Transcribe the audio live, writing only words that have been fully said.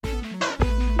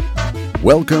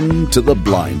Welcome to The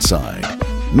Blind Side.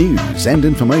 News and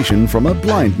information from a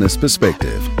blindness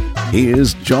perspective.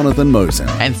 Here's Jonathan Mosen.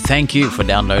 And thank you for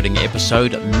downloading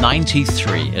episode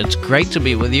 93. It's great to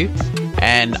be with you.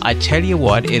 And I tell you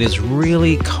what, it is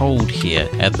really cold here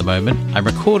at the moment. I'm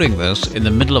recording this in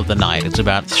the middle of the night. It's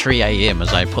about 3 a.m.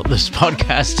 as I put this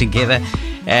podcast together.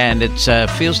 And it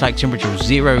feels like temperature of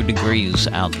 0 degrees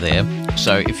out there.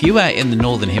 So if you are in the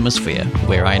Northern Hemisphere,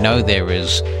 where I know there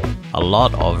is a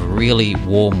lot of really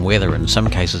warm weather, in some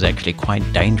cases actually quite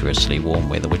dangerously warm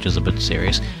weather, which is a bit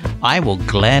serious, I will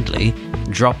gladly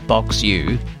Dropbox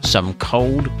you some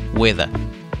cold weather.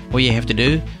 All you have to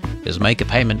do is make a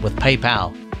payment with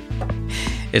PayPal.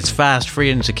 It's fast, free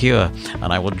and secure,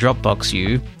 and I will Dropbox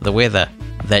you the weather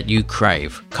that you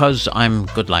crave, because I'm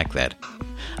good like that.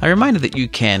 A reminder that you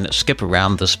can skip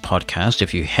around this podcast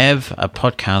if you have a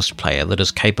podcast player that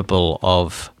is capable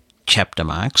of chapter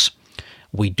marks.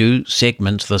 We do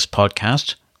segment this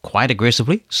podcast quite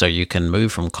aggressively, so you can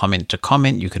move from comment to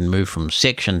comment, you can move from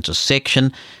section to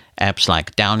section. Apps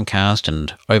like Downcast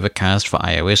and Overcast for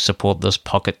iOS support this.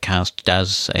 Pocket Cast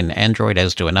does in Android,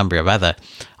 as do a number of other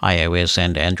iOS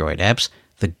and Android apps.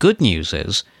 The good news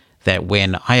is that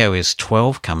when iOS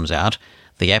 12 comes out,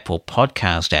 the Apple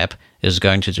Podcast app is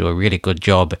going to do a really good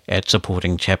job at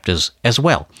supporting chapters as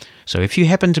well. So if you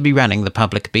happen to be running the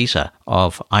public beta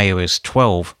of iOS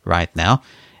 12 right now,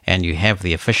 and you have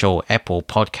the official Apple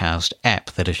Podcast app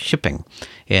that is shipping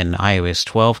in iOS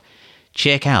 12,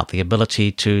 check out the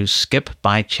ability to skip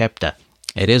by chapter.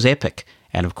 It is epic,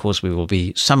 and of course we will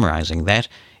be summarizing that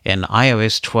in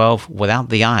iOS 12 without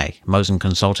the I, Mosen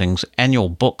Consulting's annual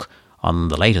book on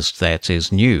the latest that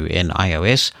is new in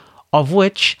iOS, of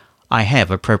which I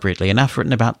have, appropriately enough,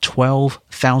 written about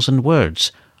 12,000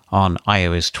 words on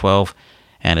iOS 12,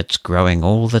 and it's growing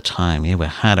all the time. Yeah, we're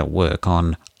hard at work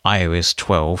on iOS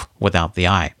 12 without the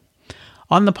I.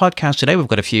 On the podcast today, we've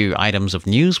got a few items of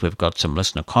news. We've got some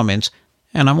listener comments,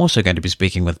 and I'm also going to be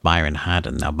speaking with Byron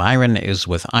Harden. Now, Byron is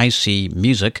with IC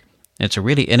Music. It's a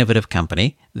really innovative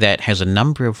company that has a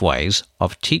number of ways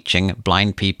of teaching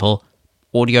blind people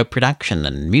audio production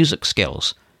and music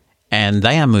skills. And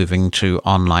they are moving to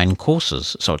online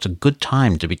courses, so it's a good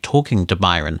time to be talking to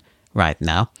Byron right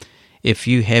now. If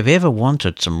you have ever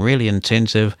wanted some really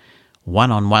intensive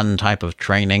one-on-one type of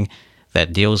training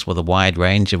that deals with a wide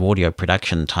range of audio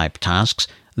production type tasks,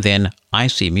 then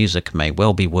IC Music may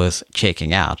well be worth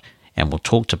checking out, and we'll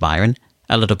talk to Byron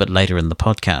a little bit later in the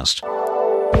podcast.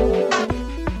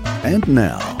 And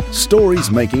now,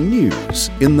 stories making news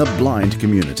in the blind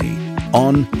community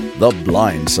on The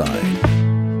Blind Side.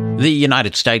 The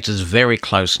United States is very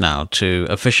close now to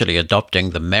officially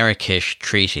adopting the Marrakesh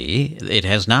Treaty. It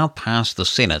has now passed the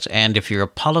Senate, and if you're a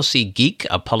policy geek,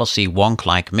 a policy wonk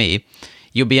like me,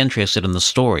 you'll be interested in the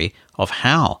story of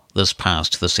how this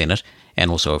passed the Senate, and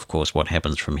also, of course, what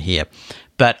happens from here.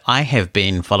 But I have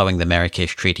been following the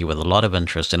Marrakesh Treaty with a lot of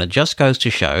interest, and it just goes to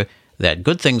show that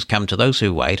good things come to those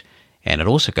who wait, and it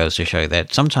also goes to show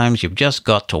that sometimes you've just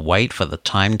got to wait for the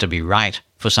time to be right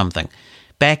for something.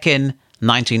 Back in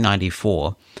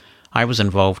 1994, I was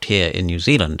involved here in New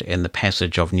Zealand in the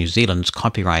passage of New Zealand's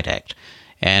Copyright Act.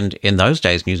 And in those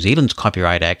days, New Zealand's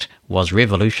Copyright Act was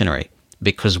revolutionary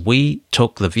because we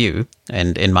took the view,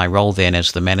 and in my role then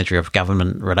as the manager of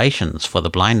government relations for the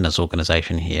blindness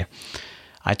organisation here,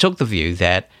 I took the view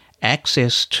that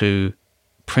access to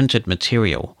printed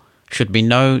material should be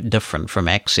no different from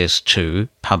access to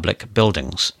public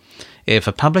buildings. If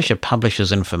a publisher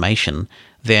publishes information,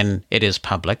 then it is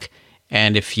public.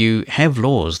 And if you have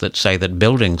laws that say that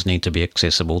buildings need to be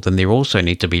accessible, then there also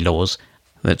need to be laws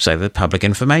that say that public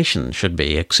information should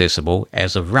be accessible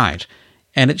as of right.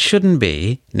 And it shouldn't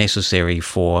be necessary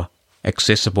for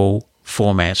accessible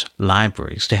format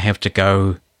libraries to have to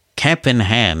go cap in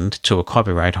hand to a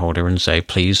copyright holder and say,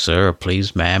 please, sir, or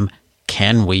please, ma'am,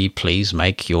 can we please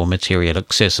make your material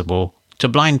accessible to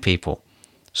blind people?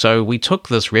 So we took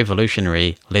this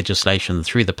revolutionary legislation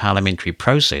through the parliamentary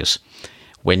process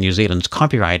when New Zealand's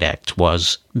Copyright Act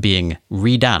was being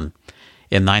redone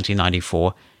in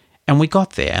 1994, and we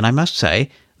got there. And I must say,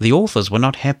 the authors were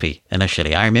not happy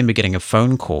initially. I remember getting a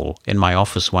phone call in my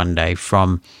office one day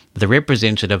from the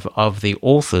representative of the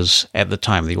authors at the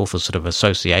time, the Authors sort of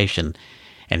Association,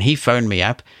 and he phoned me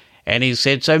up and he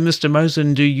said, so Mr.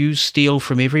 Mosen, do you steal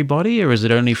from everybody, or is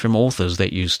it only from authors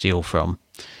that you steal from?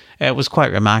 It was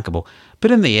quite remarkable.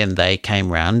 But in the end, they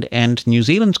came round, and New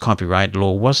Zealand's copyright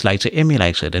law was later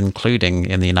emulated, including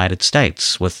in the United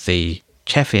States with the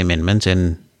Chaffee Amendment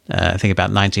in, I think,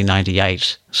 about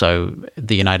 1998. So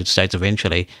the United States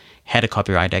eventually had a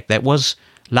Copyright Act that was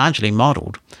largely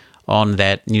modelled on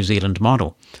that New Zealand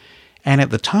model. And at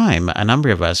the time, a number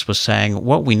of us were saying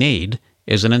what we need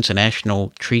is an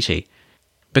international treaty,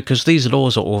 because these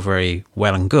laws are all very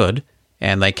well and good,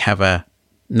 and they cover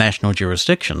national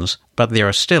jurisdictions, but there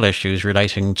are still issues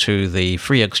relating to the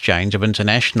free exchange of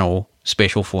international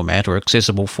special format or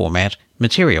accessible format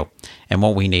material. And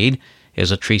what we need is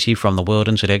a treaty from the World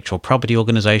Intellectual Property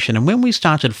Organization. And when we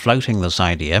started floating this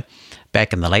idea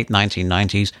back in the late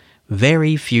 1990s,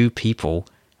 very few people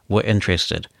were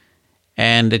interested.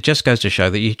 And it just goes to show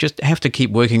that you just have to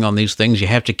keep working on these things. You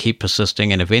have to keep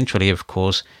persisting. And eventually, of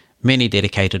course, many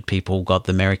dedicated people got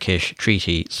the Marrakesh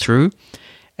Treaty through.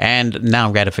 And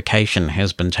now ratification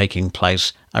has been taking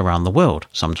place around the world,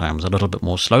 sometimes a little bit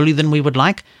more slowly than we would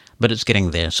like, but it's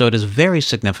getting there. So it is very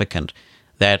significant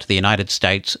that the United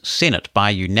States Senate,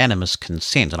 by unanimous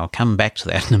consent, and I'll come back to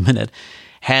that in a minute,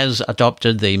 has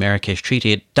adopted the Marrakesh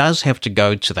Treaty. It does have to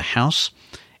go to the House,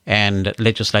 and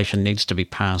legislation needs to be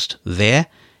passed there.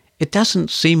 It doesn't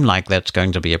seem like that's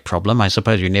going to be a problem. I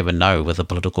suppose you never know with the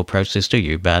political process, do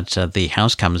you? But the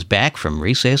House comes back from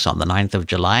recess on the 9th of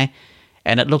July,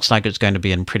 and it looks like it's going to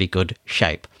be in pretty good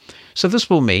shape. So this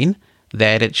will mean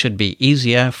that it should be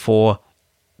easier for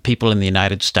people in the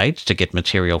United States to get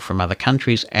material from other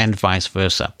countries and vice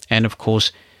versa. And of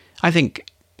course, I think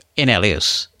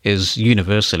NLS is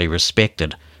universally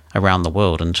respected around the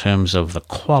world in terms of the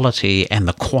quality and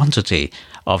the quantity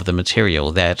of the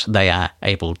material that they are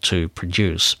able to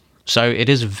produce. So it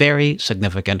is very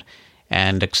significant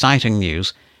and exciting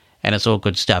news, and it's all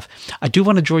good stuff. I do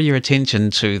want to draw your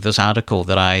attention to this article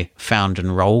that I found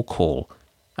in Roll Call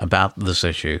about this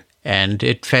issue, and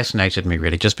it fascinated me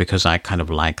really just because I kind of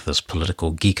like this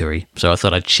political geekery, so I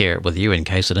thought I'd share it with you in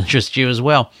case it interests you as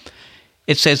well.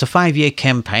 It says a 5-year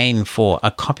campaign for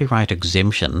a copyright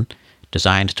exemption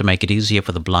designed to make it easier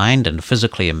for the blind and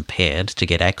physically impaired to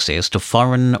get access to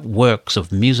foreign works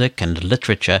of music and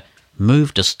literature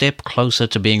moved a step closer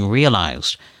to being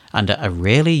realized under a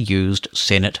rarely used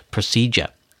Senate procedure.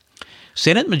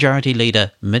 Senate Majority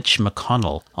Leader Mitch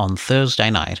McConnell on Thursday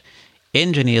night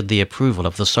engineered the approval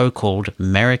of the so-called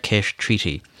Marrakesh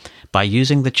Treaty by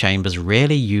using the chamber's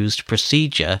rarely used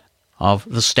procedure of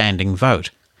the standing vote.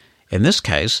 In this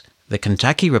case, the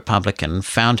Kentucky Republican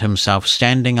found himself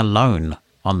standing alone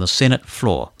on the Senate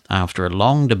floor after a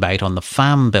long debate on the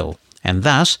Farm Bill, and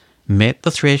thus met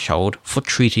the threshold for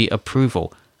treaty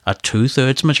approval, a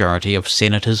 2/3 majority of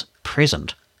senators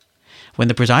present. When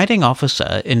the presiding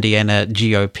officer, Indiana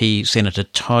GOP Senator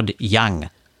Todd Young,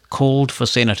 called for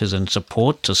senators in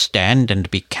support to stand and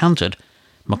be counted,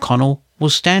 McConnell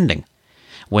was standing.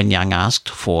 When Young asked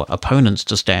for opponents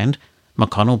to stand,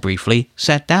 McConnell briefly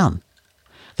sat down.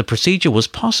 The procedure was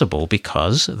possible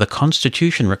because the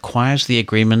Constitution requires the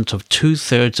agreement of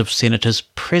 2/3 of senators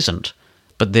present,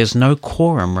 but there's no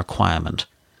quorum requirement.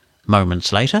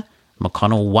 Moments later,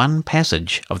 McConnell won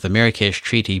passage of the Marrakesh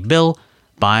Treaty bill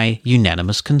by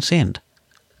unanimous consent,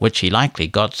 which he likely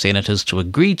got senators to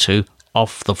agree to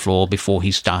off the floor before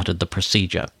he started the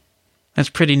procedure. That's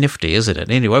pretty nifty, isn't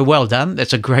it? Anyway, well done.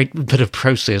 That's a great bit of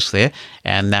process there.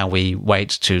 And now we wait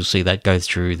to see that go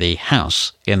through the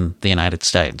House in the United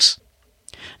States.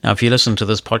 Now, if you listen to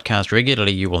this podcast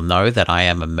regularly, you will know that I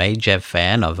am a major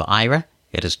fan of Aira.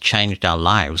 It has changed our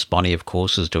lives. Bonnie, of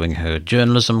course, is doing her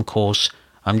journalism course.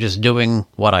 I'm just doing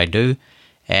what I do,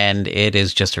 and it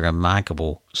is just a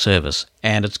remarkable service.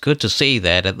 And it's good to see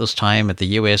that at this time at the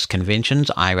US conventions,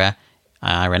 Aira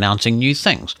are announcing new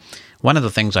things. One of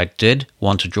the things I did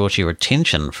want to draw to your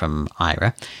attention from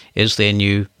Aira is their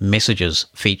new messages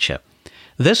feature.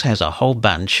 This has a whole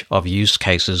bunch of use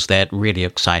cases that really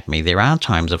excite me. There are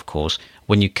times, of course,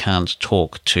 when you can't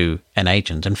talk to an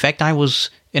agent. In fact, I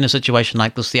was in a situation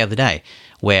like this the other day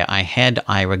where I had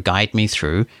Aira guide me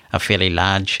through a fairly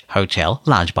large hotel,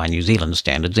 large by New Zealand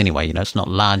standards anyway, it's not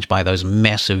large by those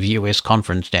massive US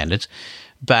conference standards,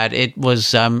 but it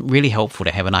was really helpful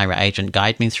to have an Aira agent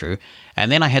guide me through.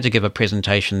 And then I had to give a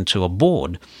presentation to a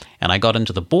board, and I got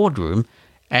into the boardroom,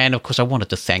 and of course I wanted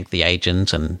to thank the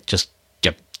agent and just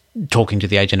talking to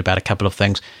the agent about a couple of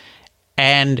things.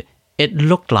 And it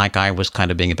looked like I was kind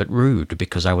of being a bit rude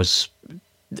because I was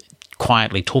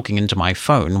quietly talking into my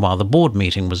phone while the board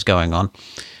meeting was going on.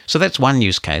 So that's one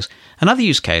use case. Another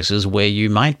use case is where you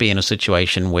might be in a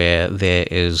situation where there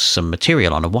is some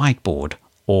material on a whiteboard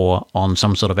or on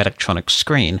some sort of electronic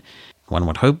screen. One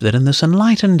would hope that in this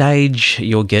enlightened age,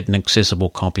 you'll get an accessible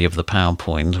copy of the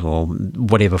PowerPoint or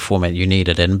whatever format you need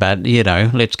it in. But,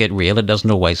 let's get real. It doesn't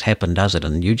always happen, does it?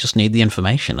 And you just need the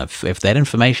information. If that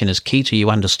information is key to you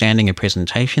understanding a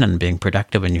presentation and being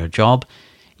productive in your job,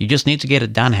 you just need to get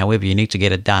it done however you need to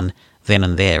get it done then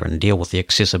and there and deal with the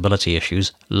accessibility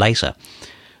issues later.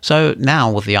 So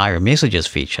now with the Aira Messages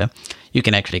feature, you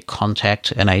can actually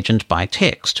contact an agent by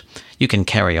text. You can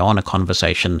carry on a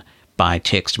conversation by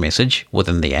text message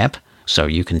within the app. So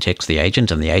you can text the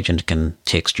agent and the agent can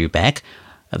text you back.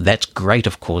 That's great,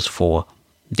 of course, for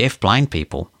deaf-blind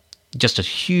people. Just a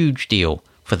huge deal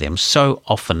for them, so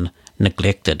often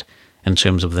neglected in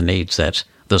terms of the needs that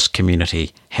this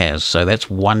community has. So that's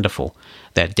wonderful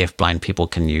that deaf-blind people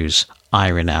can use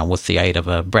Aira now with the aid of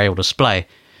a braille display.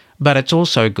 But it's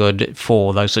also good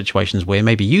for those situations where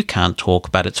maybe you can't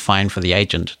talk, but it's fine for the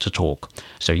agent to talk.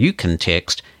 So you can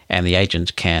text and the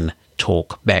agent can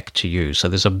talk back to you. So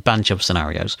there's a bunch of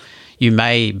scenarios. You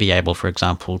may be able, for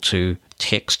example, to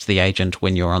text the agent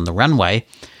when you're on the runway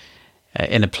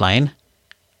in a plane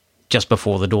just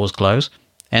before the doors close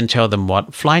and tell them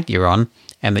what flight you're on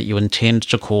and that you intend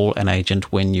to call an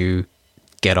agent when you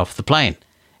get off the plane.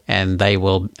 And they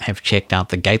will have checked out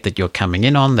the gate that you're coming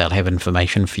in on. They'll have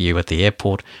information for you at the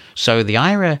airport. So the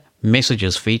Aira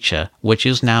Messages feature, which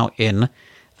is now in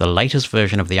the latest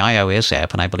version of the iOS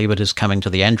app, and I believe it is coming to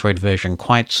the Android version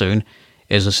quite soon,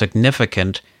 is a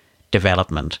significant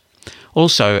development.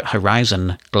 Also,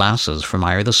 Horizon glasses from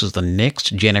Aira. This is the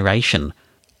next generation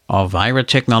of Aira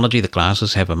technology. The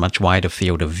glasses have a much wider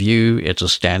field of view. It's a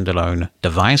standalone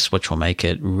device, which will make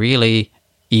it really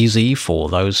easy for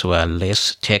those who are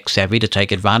less tech-savvy to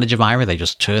take advantage of Aira. They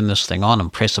just turn this thing on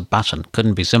and press a button.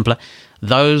 Couldn't be simpler.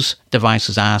 Those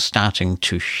devices are starting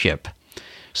to ship.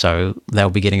 So they'll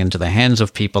be getting into the hands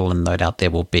of people, and no doubt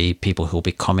there will be people who will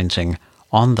be commenting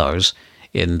on those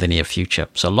in the near future.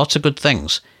 So lots of good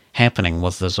things happening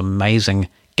with this amazing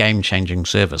game-changing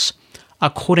service.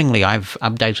 Accordingly, I've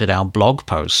updated our blog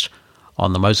post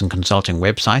on the Mosen Consulting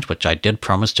website, which I did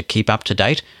promise to keep up to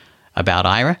date about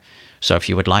Aira. So if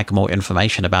you would like more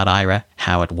information about Aira,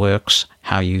 how it works,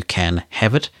 how you can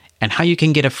have it, and how you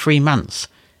can get a free month.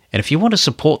 And if you want to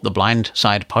support the Blind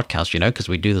Side podcast, because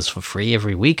we do this for free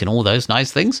every week and all those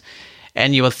nice things,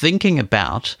 and you are thinking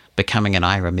about becoming an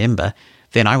Aira member,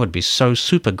 then I would be so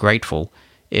super grateful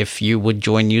if you would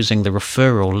join using the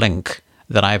referral link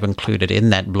that I've included in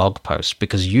that blog post,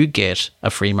 because you get a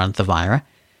free month of Aira,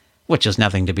 which is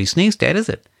nothing to be sneezed at, is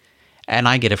it? And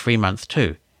I get a free month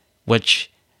too, which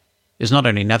is not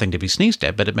only nothing to be sneezed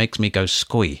at, but it makes me go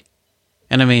squee.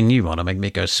 And I mean, you want to make me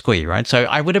go squee, right? So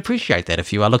I would appreciate that.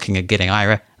 If you are looking at getting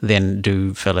Aira, then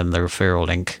do fill in the referral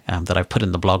link that I've put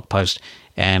in the blog post,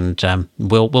 and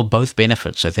we'll both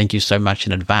benefit. So thank you so much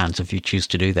in advance if you choose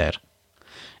to do that.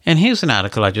 And here's an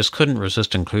article I just couldn't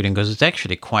resist including because it's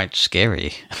actually quite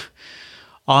scary.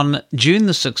 On June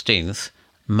the 16th,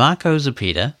 Marco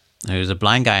Zepeda, who's a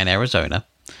blind guy in Arizona,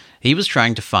 he was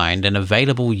trying to find an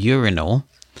available urinal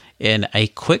in a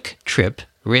quick trip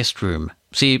restroom.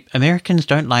 See, Americans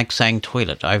don't like saying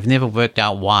toilet. I've never worked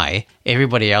out why.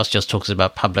 Everybody else just talks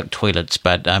about public toilets,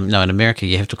 but no, in America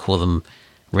you have to call them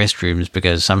restrooms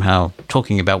because somehow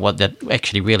talking about what that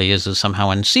actually really is somehow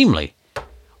unseemly.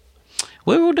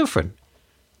 We're all different.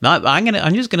 No,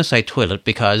 I'm just going to say toilet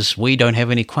because we don't have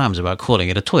any qualms about calling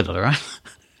it a toilet, all right?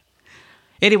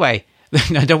 Anyway,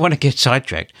 I don't want to get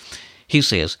sidetracked. He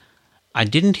says, I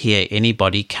didn't hear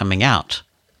anybody coming out,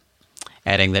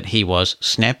 adding that he was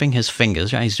snapping his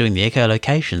fingers. Right? He's doing the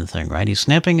echolocation thing, right? He's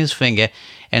snapping his finger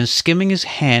and skimming his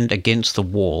hand against the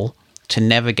wall to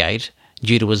navigate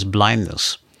due to his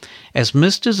blindness. As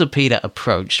Mr. Zepeda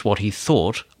approached what he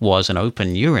thought was an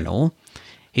open urinal,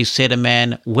 he said a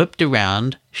man whipped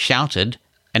around, shouted,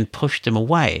 and pushed him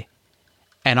away.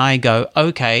 And I go,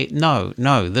 okay, no,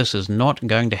 this is not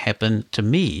going to happen to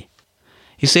me.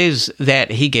 He says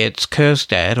that he gets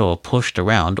cursed at or pushed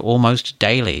around almost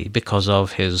daily because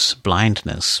of his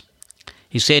blindness.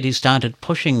 He said he started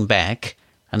pushing back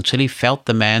until he felt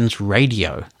the man's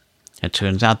radio. It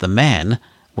turns out the man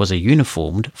was a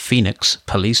uniformed Phoenix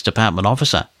Police Department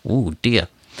officer. Oh dear.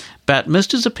 But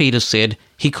Mr. Zepeda said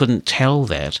he couldn't tell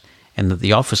that and that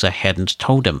the officer hadn't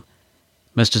told him.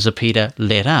 Mr. Zepeda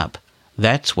let up.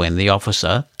 That's when the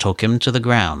officer took him to the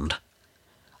ground.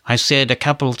 I said a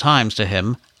couple of times to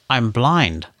him, I'm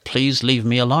blind, please leave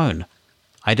me alone.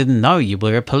 I didn't know you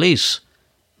were a police,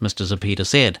 Mr. Zepeda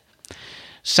said.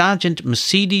 Sergeant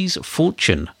Mercedes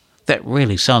Fortune, that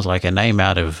really sounds like a name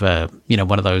out of,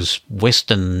 one of those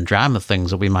Western drama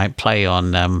things that we might play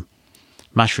on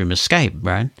Mushroom Escape,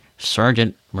 right?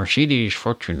 Sergeant Mercedes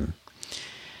Fortune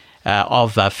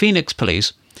of Phoenix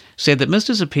Police said that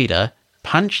Mr. Zepeda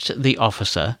punched the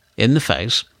officer in the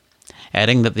face,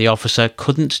 adding that the officer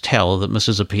couldn't tell that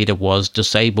Mr. Zepeda was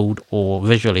disabled or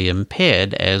visually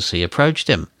impaired as he approached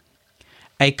him.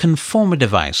 A conformer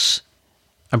device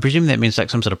I presume that means like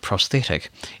some sort of prosthetic,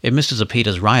 in Mr.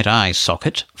 Zapita's right eye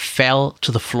socket fell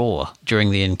to the floor during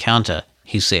the encounter,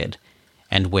 he said.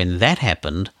 And when that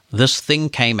happened, this thing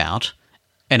came out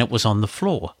and it was on the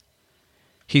floor.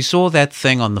 He saw that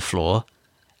thing on the floor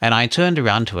and I turned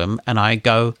around to him and I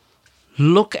go,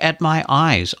 "Look at my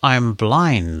eyes, I'm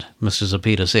blind," Mr.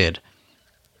 Zapita said.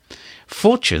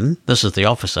 Fortune, this is the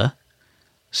officer,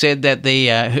 said that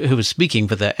who was speaking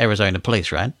for the Arizona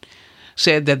police, right?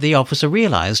 Said that the officer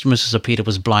realized Mr. Zapita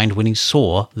was blind when he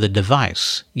saw the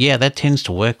device. Yeah, that tends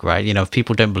to work, right? You know, if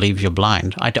people don't believe you're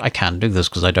blind, I can't do this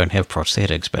because I don't have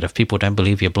prosthetics, but if people don't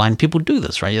believe you're blind, people do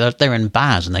this, right? They're in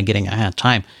bars and they're getting a hard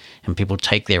time, and people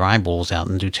take their eyeballs out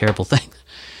and do terrible things.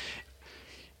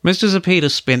 Mr. Zapita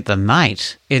spent the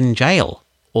night in jail.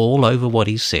 All over what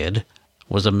he said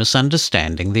was a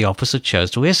misunderstanding the officer chose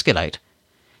to escalate.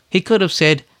 He could have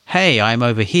said, "Hey, I'm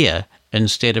over here,"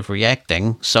 instead of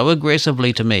reacting so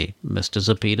aggressively to me, Mr.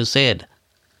 Zapita said.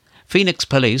 Phoenix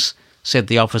police said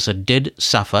the officer did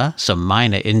suffer some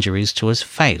minor injuries to his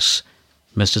face.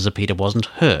 Mr. Zapita wasn't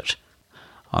hurt.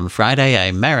 On Friday,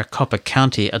 a Maricopa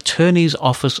County Attorney's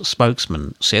Office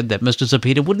spokesman said that Mr.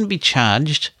 Zapita wouldn't be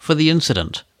charged for the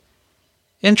incident.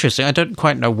 Interesting. I don't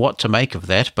quite know what to make of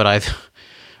that, but I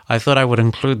thought I would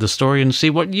include the story and see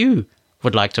what you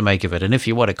would like to make of it. And if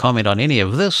you want to comment on any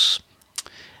of this,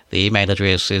 the email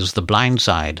address is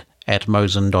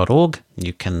theblindside@mosen.org.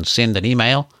 You can send an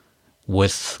email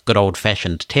with good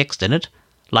old-fashioned text in it,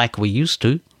 like we used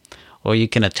to, or you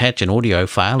can attach an audio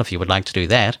file if you would like to do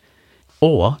that,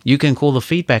 or you can call the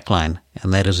feedback line,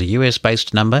 and that is a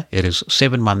US-based number. It is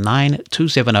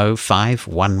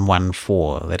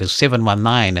 719-270-5114. That is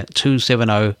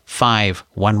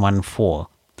 719-270-5114.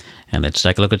 And let's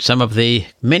take a look at some of the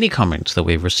many comments that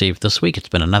we've received this week. It's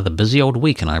been another busy old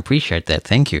week, and I appreciate that.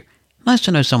 Thank you. Nice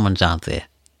to know someone's out there.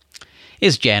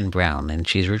 Here's Jan Brown, and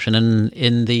she's written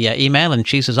in the email, and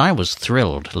she says, "I was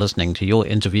thrilled listening to your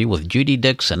interview with Judy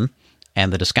Dixon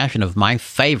and the discussion of my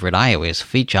favorite iOS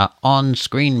feature,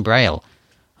 on-screen Braille.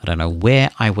 I don't know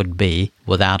where I would be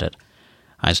without it.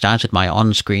 I started my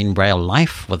on-screen Braille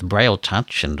life with Braille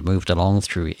Touch and moved along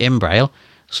through mBraille,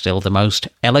 still the most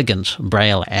elegant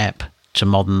Braille app to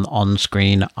modern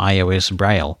on-screen iOS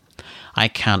Braille. I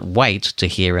can't wait to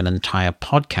hear an entire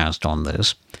podcast on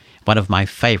this, one of my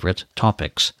favorite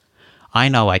topics. I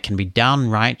know I can be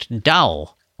downright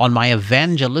dull on my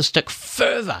evangelistic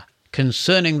fervor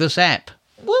concerning this app.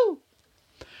 Woo!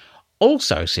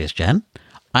 Also, says Jan,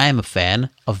 I am a fan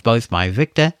of both my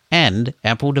Victor and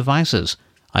Apple devices.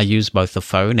 I use both the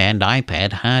phone and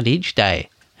iPad hard each day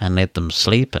and let them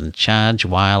sleep and charge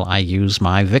while I use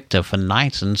my Victor for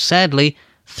night and, sadly,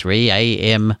 3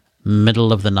 a.m.,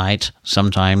 middle of the night,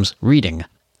 sometimes reading.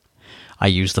 I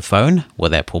use the phone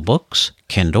with Apple Books,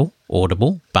 Kindle,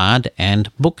 Audible, Bard, and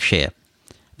Bookshare.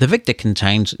 The Victor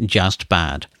contains just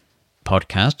Bard.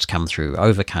 Podcasts come through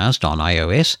Overcast on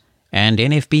iOS, and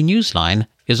NFB Newsline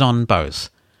is on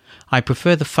both. I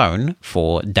prefer the phone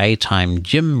for daytime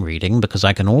gym reading because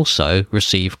I can also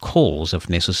receive calls if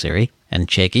necessary and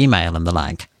check email and the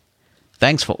like.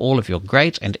 Thanks for all of your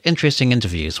great and interesting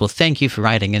interviews. Well, thank you for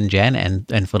writing in, Jan,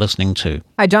 and for listening too.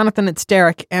 Hi, Jonathan, it's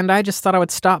Derek, and I just thought I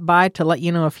would stop by to let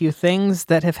you know a few things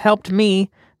that have helped me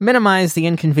minimize the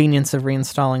inconvenience of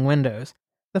reinstalling Windows.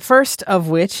 The first of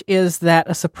which is that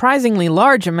a surprisingly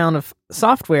large amount of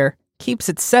software keeps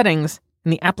its settings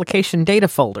in the application data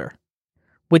folder,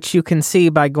 which you can see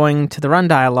by going to the run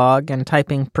dialog and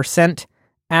typing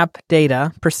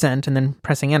 %appdata% and then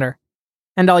pressing enter.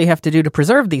 And all you have to do to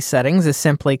preserve these settings is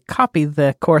simply copy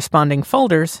the corresponding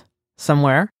folders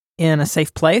somewhere in a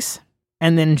safe place,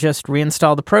 and then just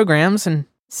reinstall the programs and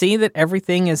see that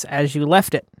everything is as you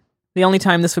left it. The only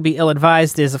time this would be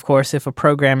ill-advised is, of course, if a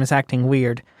program is acting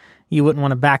weird. You wouldn't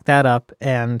want to back that up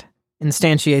and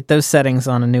instantiate those settings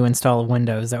on a new install of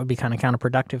Windows. That would be kind of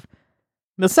counterproductive.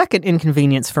 The second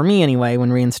inconvenience, for me anyway,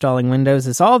 when reinstalling Windows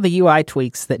is all the UI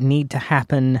tweaks that need to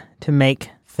happen to make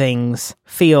things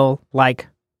feel like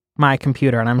my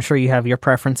computer, and I'm sure you have your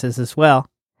preferences as well.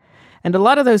 And a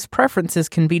lot of those preferences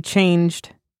can be changed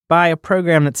by a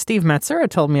program that Steve Matsura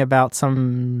told me about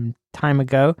some time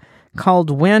ago called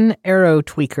WinAero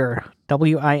Tweaker,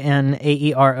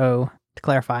 WINAERO, to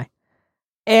clarify.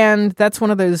 And that's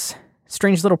one of those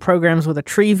strange little programs with a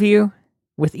tree view,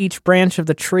 with each branch of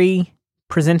the tree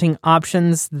presenting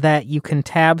options that you can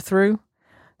tab through.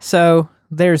 So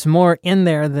there's more in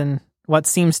there than what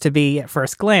seems to be at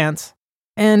first glance.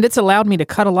 And it's allowed me to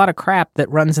cut a lot of crap that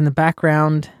runs in the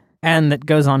background and that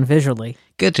goes on visually.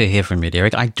 Good to hear from you,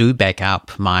 Derek. I do back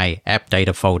up my app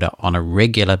data folder on a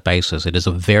regular basis. It is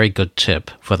a very good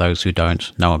tip for those who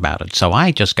don't know about it. So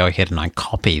I just go ahead and I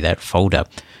copy that folder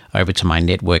over to my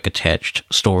network-attached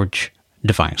storage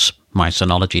device, my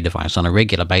Synology device, on a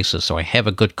regular basis. So I have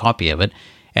a good copy of it,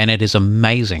 and it is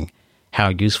amazing how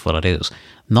useful it is.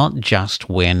 Not just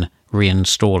when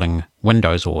reinstalling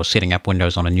Windows or setting up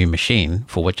Windows on a new machine,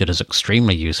 for which it is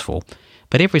extremely useful,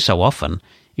 but every so often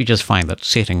you just find that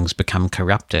settings become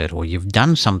corrupted, or you've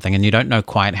done something and you don't know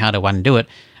quite how to undo it.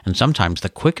 And sometimes the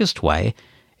quickest way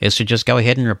is to just go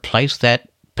ahead and replace that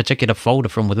particular folder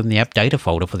from within the app data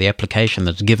folder for the application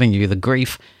that's giving you the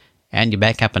grief, and you're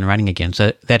back up and running again.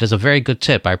 So that is a very good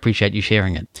tip. I appreciate you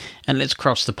sharing it. And let's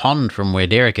cross the pond from where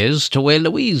Derek is to where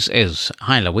Louise is.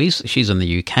 Hi, Louise. She's in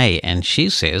the UK, and she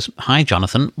says, "Hi,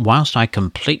 Jonathan. Whilst I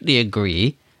completely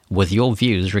agree with your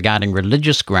views regarding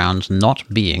religious grounds not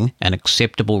being an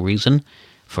acceptable reason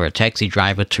for a taxi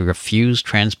driver to refuse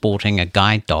transporting a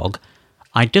guide dog,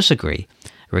 I disagree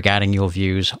regarding your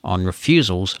views on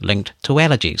refusals linked to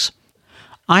allergies.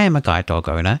 I am a guide dog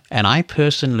owner, and I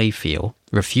personally feel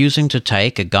refusing to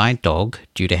take a guide dog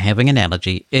due to having an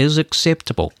allergy is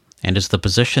acceptable and is the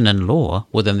position in law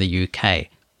within the UK.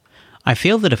 I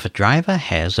feel that if a driver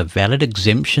has a valid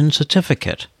exemption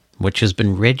certificate, which has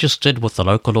been registered with the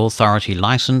local authority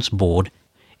licence board,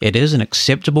 it is an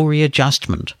acceptable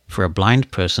readjustment for a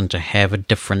blind person to have a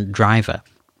different driver.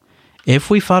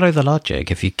 If we follow the logic,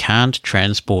 if you can't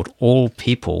transport all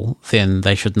people, then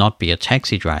they should not be a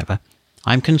taxi driver.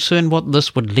 I'm concerned what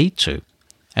this would lead to.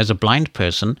 As a blind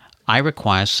person, I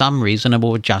require some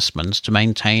reasonable adjustments to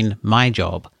maintain my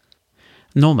job.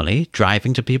 Normally,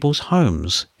 driving to people's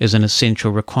homes is an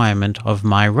essential requirement of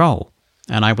my role,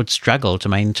 and I would struggle to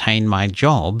maintain my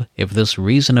job if this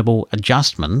reasonable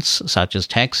adjustments, such as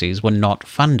taxis, were not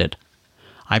funded.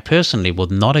 I personally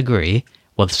would not agree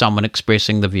with someone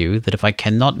expressing the view that if I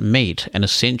cannot meet an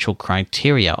essential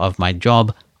criteria of my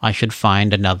job, I should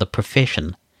find another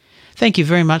profession." Thank you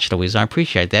very much, Louise. I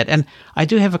appreciate that. And I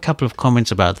do have a couple of comments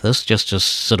about this, just to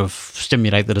sort of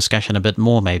stimulate the discussion a bit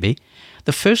more, maybe.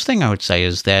 The first thing I would say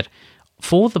is that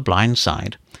for the blind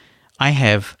side, I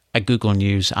have a Google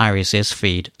News RSS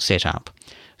feed set up.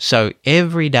 So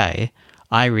every day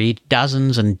I read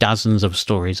dozens and dozens of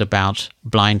stories about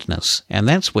blindness, and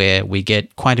that's where we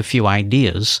get quite a few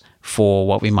ideas for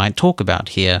what we might talk about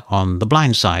here on the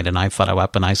blind side. And I follow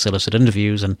up and I solicit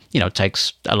interviews, and it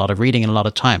takes a lot of reading and a lot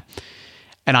of time.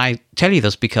 And I tell you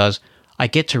this because I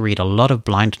get to read a lot of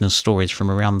blindness stories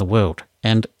from around the world,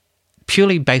 and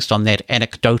purely based on that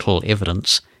anecdotal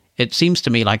evidence, it seems to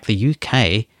me like the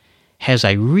UK has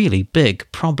a really big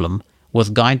problem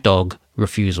with guide dog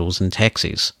refusals in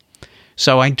taxis.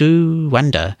 So I do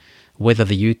wonder whether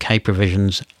the UK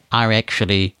provisions are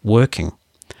actually working.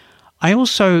 I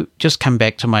also just come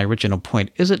back to my original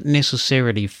point. Is it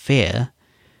necessarily fair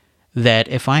that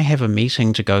if I have a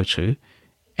meeting to go to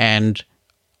and,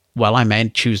 well, I may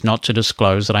choose not to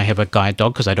disclose that I have a guide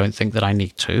dog because I don't think that I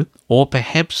need to, or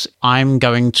perhaps I'm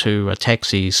going to a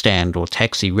taxi stand or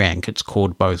taxi rank, it's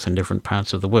called both in different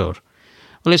parts of the world.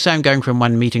 Well, let's say I'm going from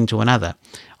one meeting to another.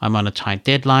 I'm on a tight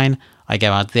deadline. I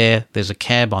go out there, there's a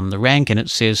cab on the rank, and it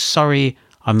says, "Sorry,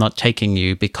 I'm not taking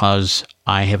you because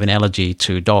I have an allergy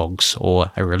to dogs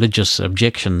or a religious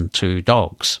objection to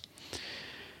dogs."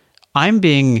 I'm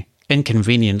being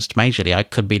inconvenienced majorly. I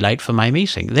could be late for my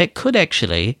meeting. That could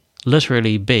actually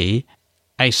literally be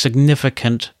a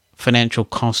significant financial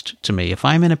cost to me. If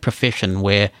I'm in a profession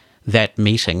where that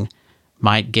meeting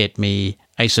might get me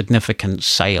a significant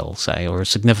sale, say, or a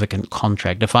significant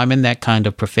contract, if I'm in that kind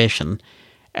of profession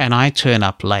and I turn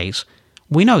up late,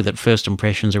 we know that first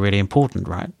impressions are really important,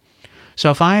 right?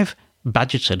 So if I've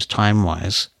budgeted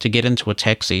time-wise to get into a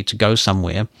taxi to go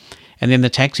somewhere, and then the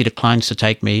taxi declines to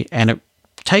take me, and it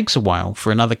takes a while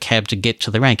for another cab to get to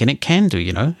the rank, and it can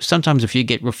do, Sometimes if you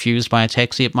get refused by a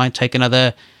taxi, it might take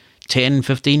another 10,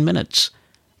 15 minutes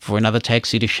for another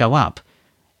taxi to show up.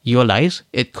 You're late,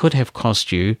 it could have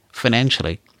cost you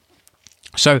financially.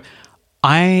 So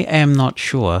I am not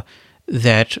sure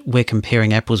that we're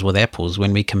comparing apples with apples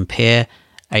when we compare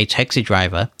a taxi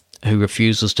driver who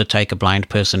refuses to take a blind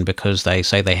person because they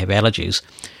say they have allergies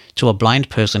to a blind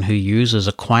person who uses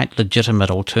a quite legitimate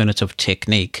alternative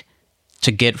technique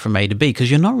to get from A to B,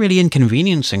 because you're not really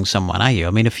inconveniencing someone, are you?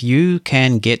 I mean, if you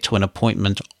can get to an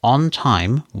appointment on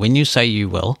time when you say you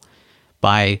will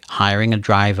by hiring a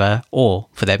driver or,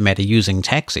 for that matter, using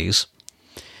taxis,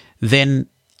 then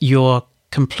you're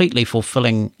completely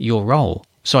fulfilling your role.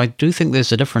 So I do think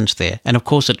there's a difference there. And of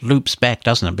course it loops back,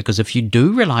 doesn't it? Because if you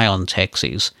do rely on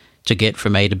taxis to get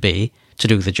from A to B to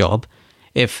do the job,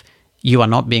 if you are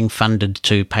not being funded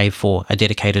to pay for a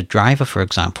dedicated driver, for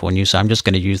example, and you say, I'm just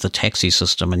going to use the taxi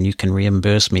system and you can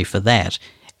reimburse me for that,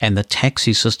 and the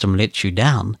taxi system lets you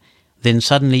down, then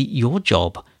suddenly your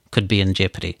job could be in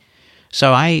jeopardy.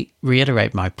 So I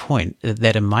reiterate my point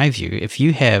that in my view, if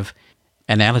you have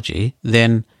an allergy,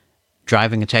 then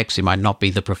driving a taxi might not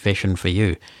be the profession for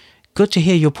you. Good to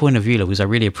hear your point of view, Louise. I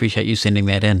really appreciate you sending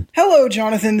that in. Hello,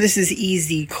 Jonathan. This is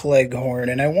Easy Cleghorn,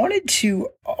 and I wanted to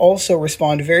also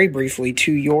respond very briefly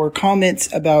to your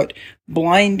comments about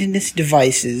blindness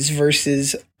devices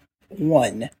versus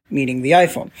one, meaning the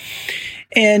iPhone.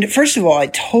 And first of all, I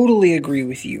totally agree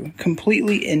with you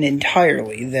completely and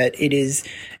entirely that it is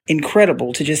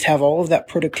incredible to just have all of that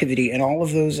productivity and all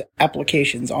of those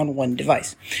applications on one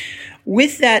device.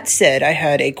 With that said, I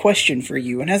had a question for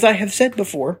you, and as I have said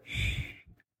before,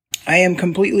 I am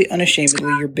completely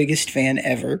unashamedly your biggest fan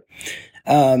ever,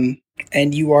 and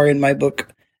you are, in my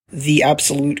book, the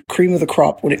absolute cream of the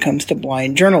crop when it comes to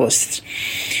blind journalists.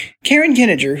 Karen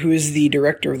Kenninger, who is the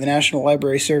director of the National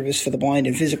Library Service for the Blind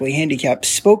and Physically Handicapped,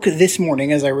 spoke this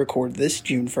morning, as I record this,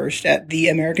 June 1st, at the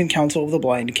American Council of the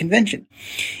Blind Convention.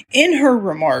 In her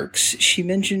remarks, she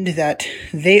mentioned that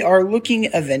they are looking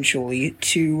eventually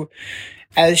to,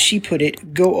 as she put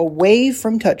it, go away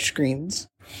from touchscreens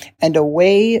and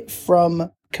away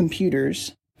from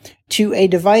computers to a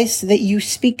device that you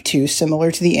speak to,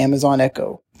 similar to the Amazon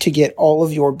Echo, to get all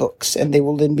of your books, and they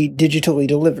will then be digitally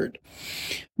delivered.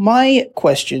 My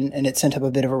question, and it sent up a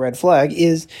bit of a red flag,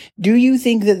 is do you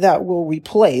think that that will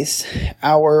replace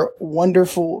our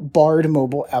wonderful Bard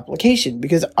mobile application?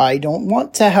 Because I don't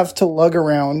want to have to lug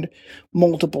around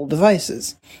multiple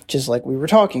devices, just like we were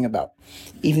talking about,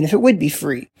 even if it would be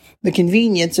free. The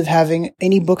convenience of having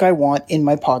any book I want in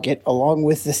my pocket, along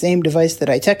with the same device that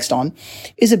I text on,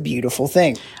 is a beautiful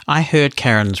thing. I heard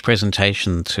Karen's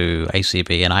presentation to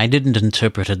ACB, and I didn't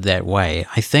interpret it that way.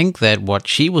 I think that what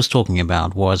she was talking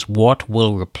about was what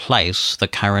will replace the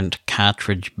current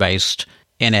cartridge-based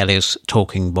NLS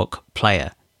talking book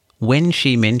player. When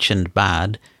she mentioned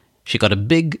Bard, she got a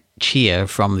big cheer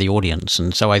from the audience,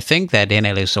 and so I think that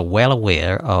NLS are well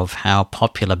aware of how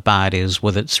popular Bard is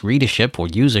with its readership or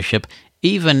usership,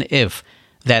 even if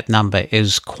that number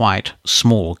is quite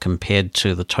small compared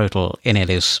to the total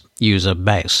NLS user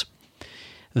base.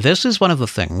 This is one of the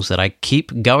things that I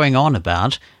keep going on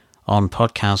about on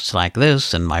podcasts like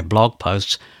this and my blog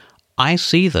posts. I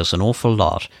see this an awful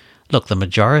lot. Look, the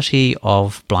majority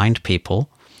of blind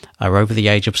people are over the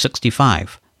age of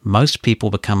 65. Most people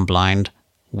become blind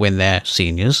when they're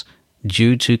seniors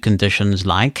due to conditions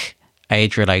like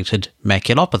age-related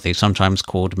maculopathy, sometimes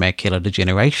called macular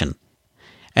degeneration.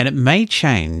 And it may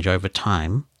change over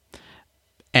time,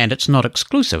 and it's not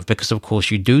exclusive because, of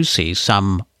course, you do see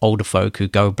some older folk who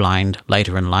go blind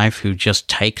later in life who just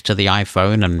take to the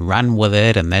iPhone and run with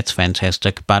it, and that's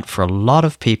fantastic. But for a lot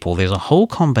of people, there's a whole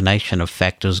combination of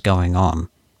factors going on,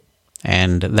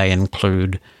 and they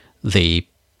include the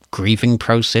grieving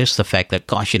process, the fact that,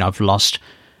 gosh, I've lost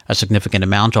a significant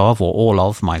amount of or all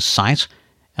of my sight,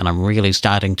 and I'm really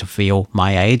starting to feel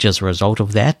my age as a result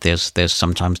of that. There's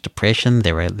sometimes depression.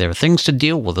 There are things to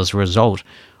deal with as a result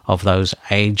of those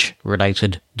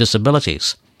age-related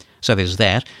disabilities. So there's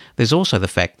that. There's also the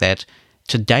fact that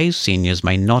today's seniors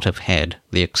may not have had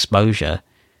the exposure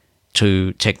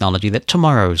to technology that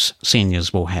tomorrow's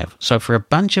seniors will have. So for a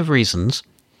bunch of reasons,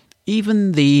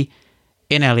 even the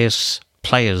NLS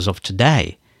players of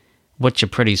today, which are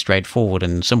pretty straightforward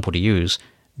and simple to use,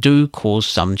 do cause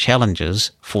some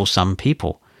challenges for some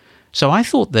people. So I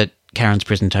thought that Karen's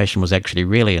presentation was actually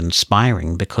really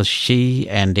inspiring because she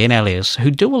and NLS,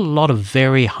 who do a lot of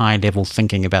very high-level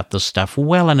thinking about this stuff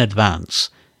well in advance,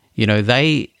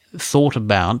 they thought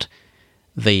about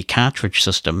the cartridge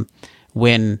system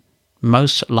when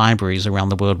most libraries around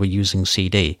the world were using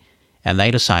CD, and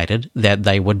they decided that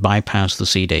they would bypass the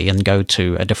CD and go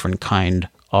to a different kind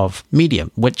of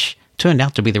medium, which turned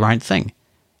out to be the right thing.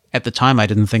 At the time, I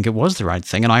didn't think it was the right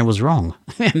thing, and I was wrong,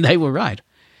 and they were right.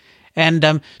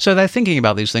 And so they're thinking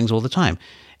about these things all the time.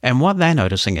 And what they're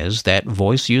noticing is that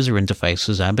voice user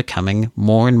interfaces are becoming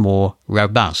more and more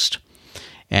robust.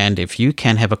 And if you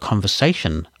can have a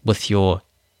conversation with your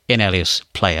NLS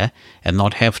player and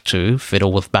not have to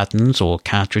fiddle with buttons or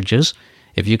cartridges,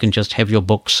 if you can just have your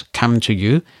books come to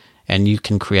you and you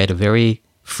can create a very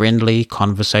friendly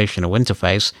conversational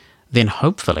interface, then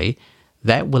hopefully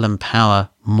that will empower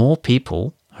more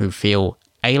people who feel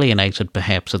alienated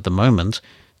perhaps at the moment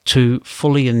to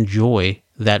fully enjoy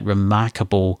that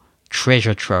remarkable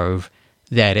treasure trove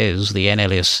that is the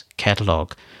NLS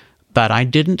catalogue. But I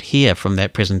didn't hear from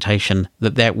that presentation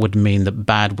that would mean that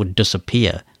Bard would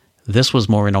disappear. this was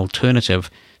more an alternative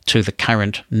to the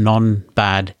current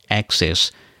non-barred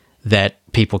access that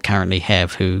people currently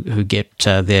have who get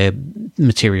their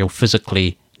material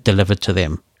physically delivered to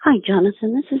them. Hi,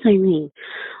 Jonathan. This is Irene.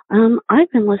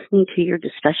 I've been listening to your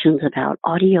discussions about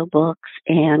audiobooks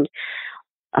and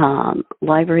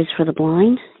libraries for the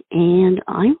blind, and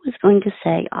I was going to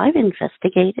say I've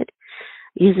investigated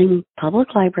using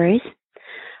public libraries.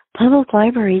 Public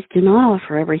libraries do not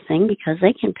offer everything because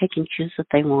they can pick and choose what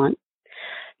they want.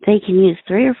 They can use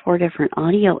 3 or 4 different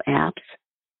audio apps,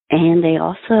 and they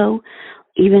also,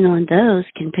 even on those,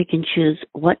 can pick and choose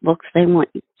what books they want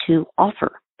to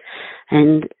offer.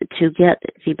 And to get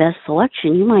the best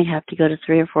selection, you might have to go to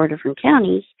 3 or 4 different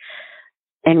counties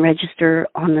and register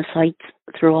on the sites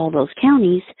through all those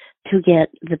counties to get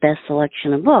the best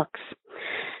selection of books.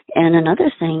 And another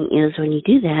thing is when you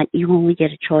do that, you only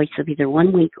get a choice of either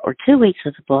 1 week or 2 weeks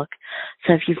of the book.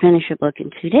 So if you finish a book in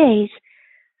 2 days,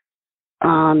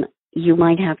 you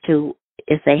might have to,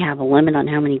 if they have a limit on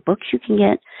how many books you can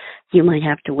get, you might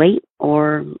have to wait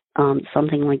or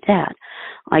something like that.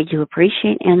 I do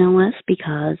appreciate NLS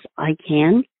because I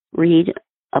can read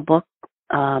a book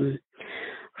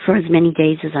for as many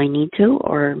days as I need to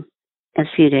or as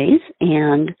few days,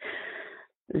 and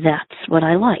that's what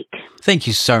I like. Thank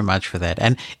you so much for that.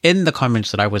 And in the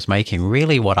comments that I was making,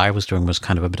 really what I was doing was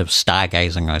kind of a bit of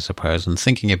stargazing, I suppose, and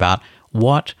thinking about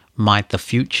what might the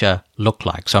future look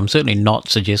like. So I'm certainly not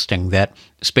suggesting that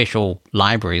special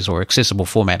libraries or accessible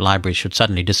format libraries should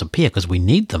suddenly disappear, because we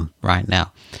need them right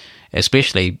now,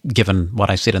 especially given what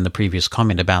I said in the previous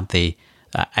comment about the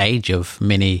age of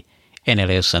many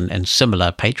NLS and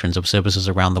similar patrons of services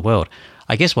around the world.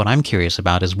 I guess what I'm curious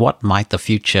about is what might the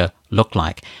future look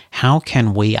like? How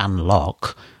can we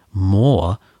unlock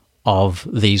more of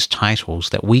these titles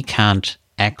that we can't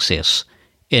access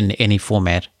in any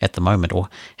format at the moment? Or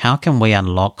how can we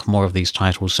unlock more of these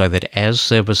titles so that as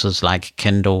services like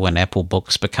Kindle and Apple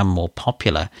Books become more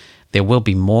popular, there will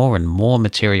be more and more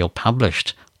material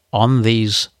published on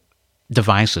these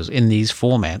devices, in these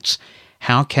formats?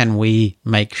 How can we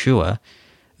make sure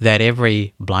that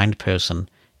every blind person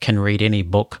can read any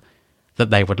book that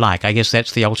they would like? I guess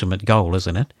that's the ultimate goal,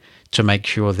 isn't it? To make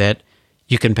sure that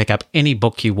you can pick up any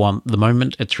book you want the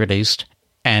moment it's released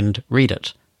and read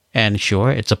it. And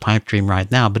sure, it's a pipe dream right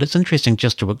now, but it's interesting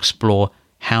just to explore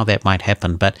how that might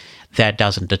happen. But that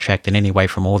doesn't detract in any way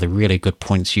from all the really good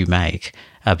points you make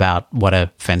about what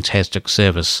a fantastic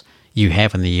service you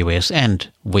have in the US and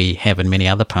we have in many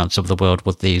other parts of the world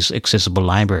with these accessible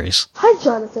libraries. Hi,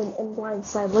 Jonathan and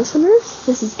Blindside listeners.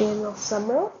 This is Daniel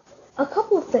Summerall. A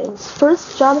couple of things.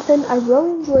 First, Jonathan, I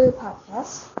really enjoy your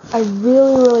podcast. I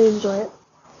really enjoy it.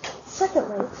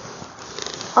 Secondly,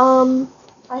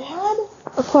 I had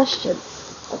a question.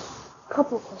 A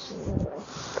couple of questions, anyway.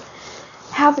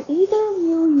 Have either of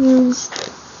you used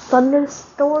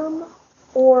Thunderstorm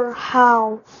or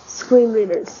HAL screen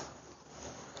readers?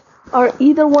 Are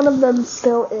either one of them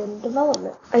still in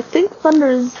development? I think Thunder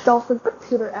is Dolphin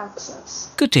Computer Access.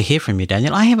 Good to hear from you,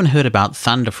 Daniel. I haven't heard about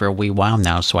Thunder for a wee while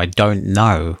now, so I don't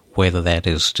know whether that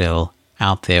is still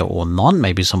out there or not.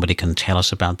 Maybe somebody can tell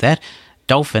us about that.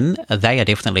 Dolphin, they are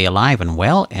definitely alive and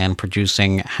well and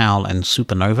producing HAL and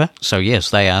Supernova. So yes,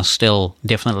 they are still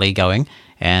definitely going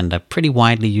and are pretty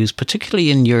widely used, particularly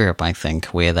in Europe, I think,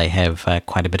 where they have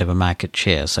quite a bit of a market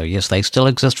share. So yes, they still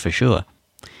exist for sure.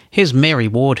 Here's Mary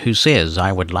Ward, who says,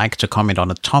 I would like to comment on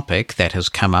a topic that has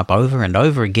come up over and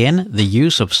over again, the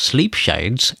use of sleep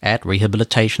shades at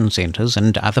rehabilitation centres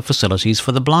and other facilities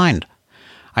for the blind.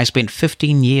 I spent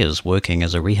 15 years working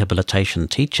as a rehabilitation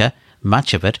teacher,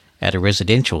 much of it at a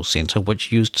residential centre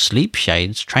which used sleep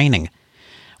shades training.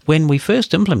 When we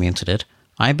first implemented it,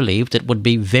 I believed it would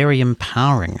be very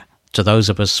empowering to those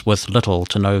of us with little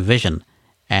to no vision,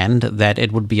 and that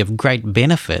it would be of great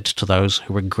benefit to those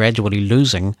who are gradually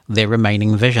losing their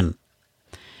remaining vision.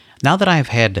 Now that I have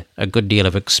had a good deal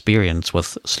of experience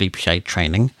with sleep shade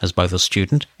training as both a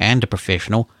student and a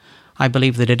professional, I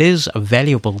believe that it is a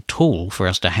valuable tool for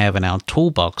us to have in our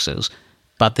toolboxes,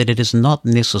 but that it is not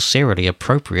necessarily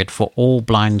appropriate for all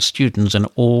blind students in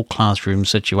all classroom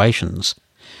situations.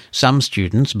 Some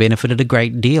students benefited a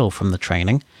great deal from the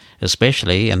training,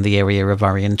 especially in the area of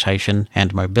orientation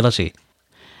and mobility.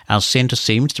 Our centre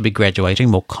seems to be graduating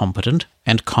more competent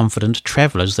and confident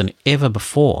travellers than ever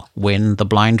before when the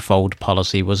blindfold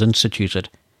policy was instituted.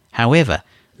 However,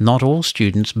 not all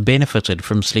students benefited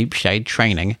from sleep shade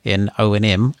training in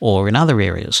O&M or in other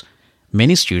areas.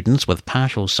 Many students with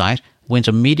partial sight went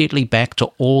immediately back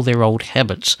to all their old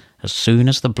habits as soon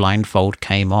as the blindfold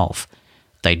came off.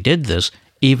 They did this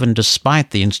even despite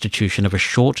the institution of a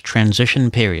short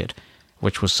transition period,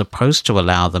 which was supposed to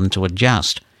allow them to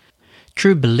adjust.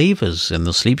 True believers in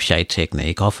the sleep shade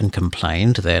technique often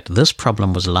complained that this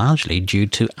problem was largely due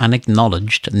to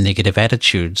unacknowledged negative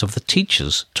attitudes of the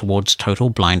teachers towards total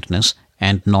blindness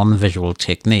and non-visual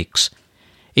techniques.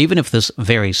 Even if this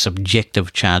very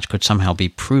subjective charge could somehow be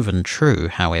proven true,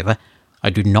 however, I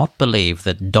do not believe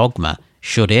that dogma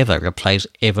should ever replace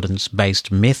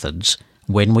evidence-based methods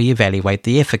when we evaluate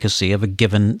the efficacy of a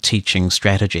given teaching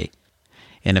strategy.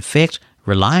 In effect,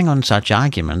 relying on such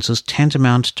arguments is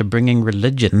tantamount to bringing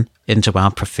religion into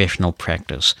our professional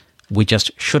practice. We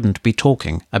just shouldn't be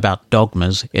talking about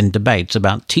dogmas in debates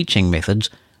about teaching methods,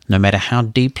 no matter how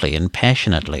deeply and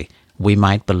passionately we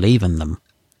might believe in them.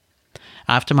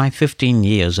 After my 15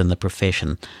 years in the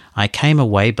profession, I came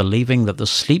away believing that the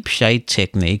sleep shade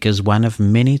technique is one of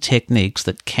many techniques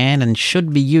that can and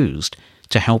should be used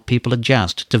to help people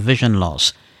adjust to vision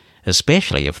loss,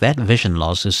 especially if that vision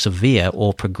loss is severe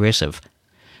or progressive.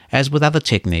 As with other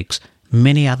techniques,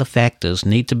 many other factors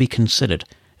need to be considered,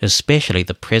 especially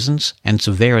the presence and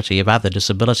severity of other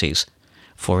disabilities.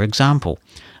 For example,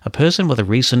 a person with a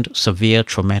recent severe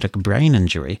traumatic brain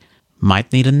injury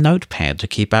might need a notepad to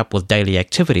keep up with daily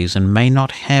activities and may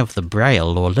not have the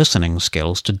braille or listening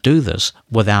skills to do this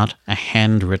without a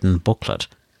handwritten booklet.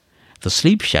 The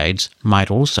sleep shades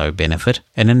might also benefit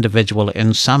an individual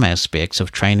in some aspects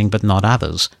of training but not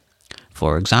others.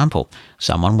 For example,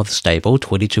 someone with stable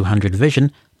 2200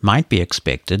 vision might be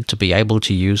expected to be able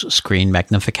to use screen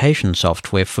magnification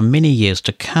software for many years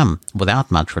to come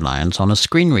without much reliance on a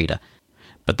screen reader,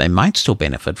 but they might still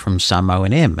benefit from some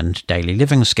O&M and daily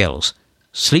living skills.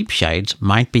 Sleep shades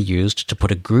might be used to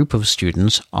put a group of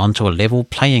students onto a level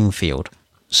playing field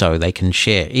so they can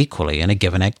share equally in a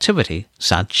given activity,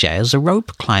 such as a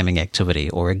rope climbing activity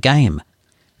or a game.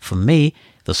 For me,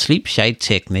 the sleep shade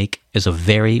technique is a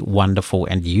very wonderful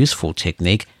and useful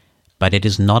technique, but it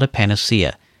is not a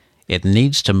panacea. It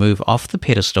needs to move off the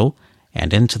pedestal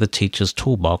and into the teacher's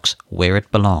toolbox where it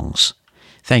belongs.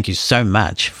 Thank you so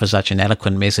much for such an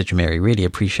eloquent message, Mary. Really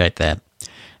appreciate that.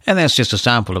 And that's just a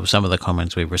sample of some of the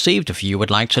comments we've received. If you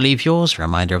would like to leave yours, a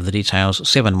reminder of the details,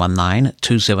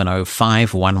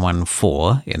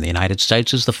 719-270-5114. In the United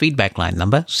States is the feedback line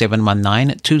number,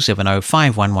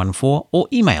 719-270-5114, or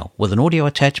email with an audio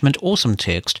attachment or some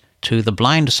text to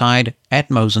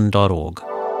theblindside@mosen.org.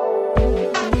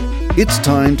 It's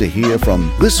time to hear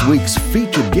from this week's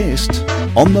featured guest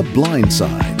on The Blind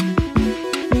Side.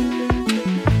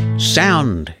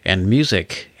 Sound and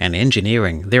music and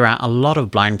engineering. There are a lot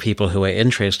of blind people who are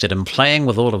interested in playing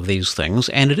with all of these things,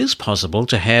 and it is possible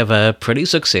to have a pretty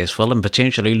successful and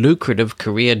potentially lucrative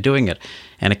career doing it.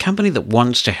 And a company that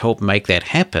wants to help make that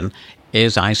happen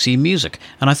is IC Music.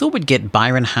 And I thought we'd get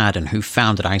Byron Harden, who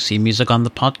founded IC Music, on the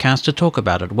podcast to talk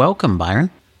about it. Welcome, Byron.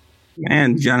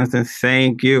 Man, Jonathan,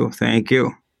 thank you. Thank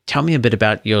you. Tell me a bit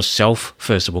about yourself,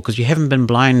 first of all, because you haven't been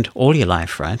blind all your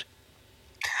life, right?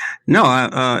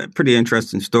 No, pretty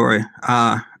interesting story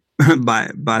by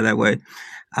that way.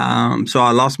 So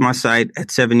I lost my sight at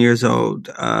 7 years old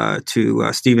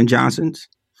to Stephen Johnson's,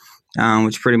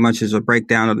 which pretty much is a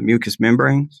breakdown of the mucous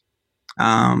membranes.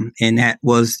 And that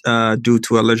was due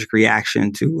to allergic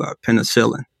reaction to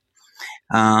penicillin.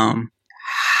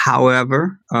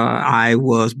 However, I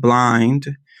was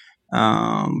blind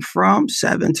from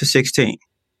 7 to 16.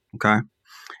 Okay.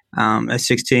 At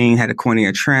 16, had a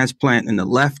cornea transplant in the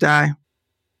left eye,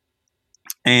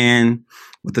 and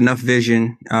with enough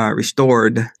vision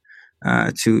restored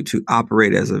to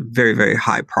operate as a very, very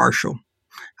high partial.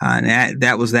 And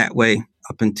that was that way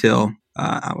up until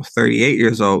I was 38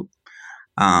 years old,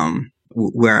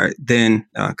 where I then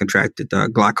contracted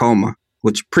glaucoma,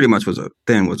 which pretty much was a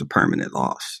permanent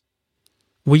loss.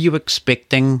 Were you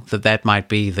expecting that might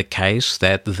be the case,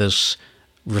 that this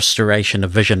restoration of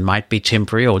vision might be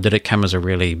temporary, or did it come as a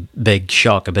really big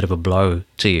shock, a bit of a blow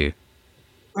to you?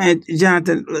 Man,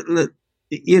 Jonathan, look,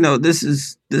 you know, this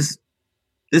is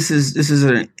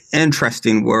an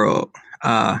interesting world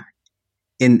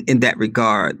in that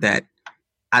regard, that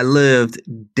I lived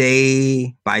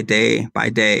day by day by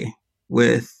day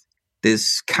with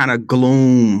this kind of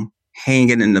gloom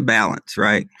hanging in the balance,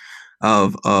 right?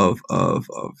 Of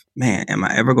man, am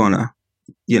I ever going to,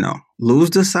 lose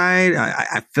the sight?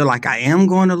 I feel like I am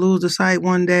going to lose the sight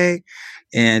one day.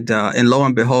 And lo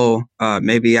and behold,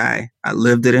 maybe I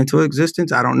lived it into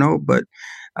existence. I don't know, but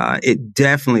it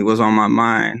definitely was on my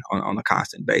mind on a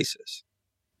constant basis.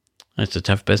 It's a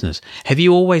tough business. Have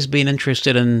you always been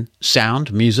interested in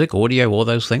sound, music, audio, all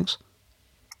those things?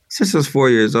 Since I was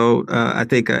 4 years old. I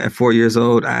think at 4 years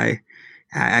old, I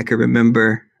could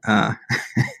remember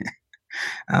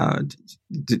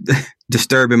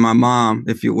disturbing my mom,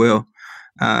 if you will,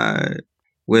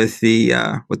 with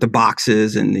the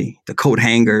boxes and the coat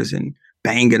hangers and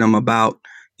banging them about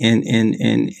and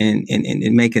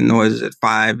making noises at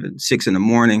 5 and 6 in the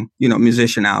morning,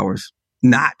 musician hours.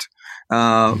 Not.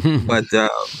 But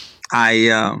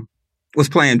I was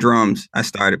playing drums. I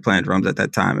started playing drums at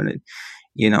that time, and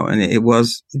it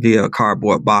was via a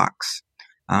cardboard box.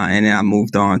 And then I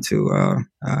moved on to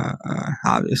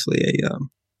obviously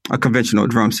a conventional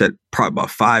drum set probably about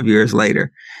 5 years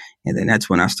later. And then that's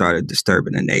when I started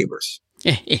disturbing the neighbors.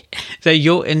 So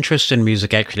your interest in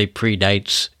music actually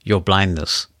predates your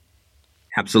blindness.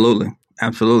 Absolutely.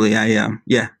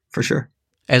 Yeah, for sure.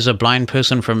 As a blind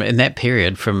person in that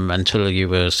period, from until you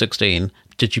were 16,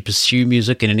 did you pursue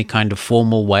music in any kind of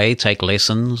formal way, take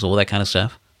lessons, all that kind of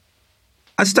stuff?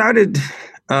 I started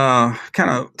I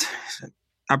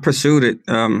pursued it,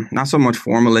 not so much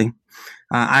formally.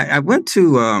 I went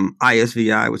to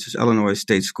ISVI, which is Illinois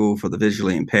State School for the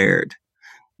Visually Impaired,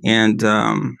 and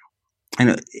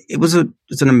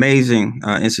it's an amazing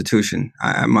institution,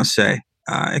 I must say.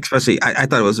 Especially, I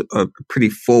thought it was a pretty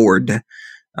forward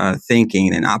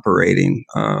thinking and operating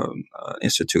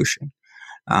institution.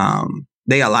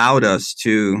 They allowed us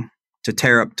to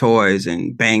tear up toys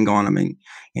and bang on them and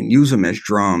use them as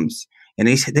drums. And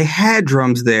they had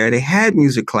drums there. They had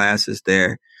music classes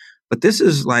there. But this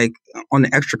is like on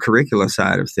the extracurricular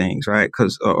side of things, right?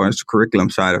 Or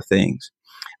extracurriculum side of things,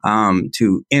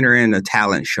 to enter into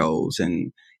talent shows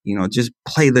and, just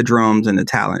play the drums in the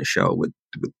talent show with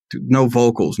no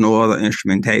vocals, no other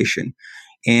instrumentation.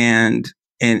 And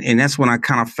that's when I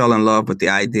kind of fell in love with the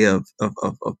idea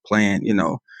of playing,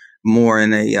 more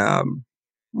in a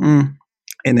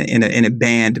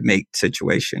band make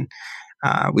situation.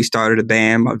 We started a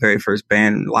band. My very first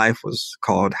band in life was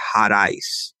called Hot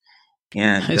Ice.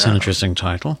 And it's an interesting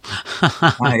title.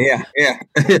 Yeah.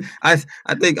 I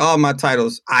think all my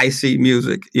titles, icy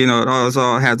music, it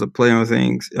all has a play on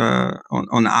things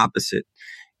on the opposite.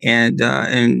 And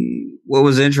what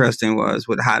was interesting was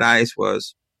with Hot Ice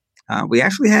was we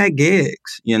actually had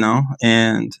gigs,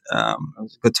 and I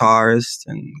was a guitarist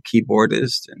and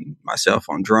keyboardist and myself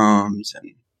on drums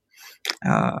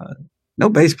and no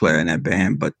bass player in that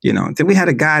band. But, then we had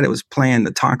a guy that was playing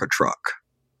the Tonka truck,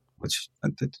 which I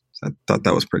thought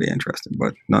that was pretty interesting,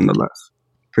 but nonetheless,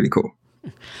 pretty cool.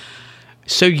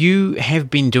 So you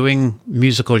have been doing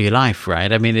music all your life,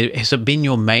 right? I mean, has it been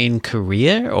your main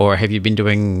career, or have you been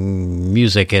doing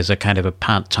music as a kind of a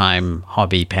part-time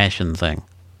hobby, passion thing?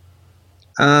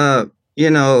 I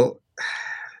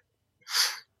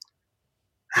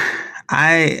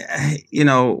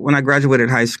when I graduated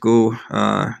high school,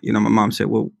 my mom said,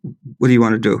 "Well, what do you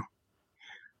want to do?"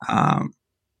 I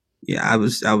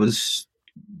was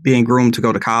being groomed to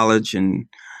go to college and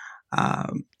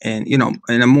in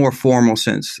a more formal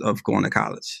sense of going to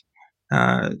college,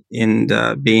 and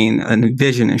being a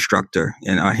vision instructor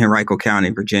in Henrico County,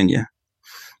 Virginia.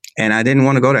 And I didn't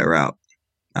want to go that route.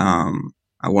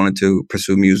 I wanted to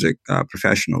pursue music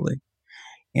professionally.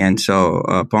 And so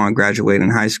upon graduating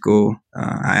high school,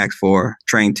 I asked for a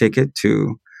train ticket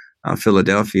to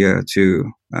Philadelphia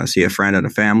to see a friend of the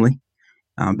family.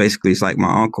 Basically, he's like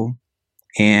my uncle.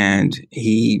 And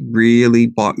he really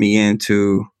brought me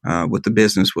into what the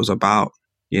business was about,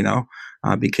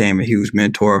 became a huge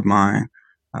mentor of mine.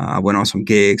 I went on some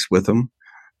gigs with him,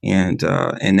 and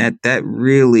that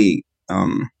really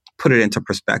put it into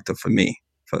perspective for me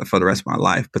for the rest of my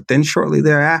life. But then shortly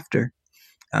thereafter,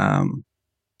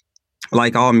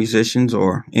 like all musicians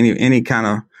or any kind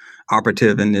of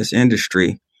operative in this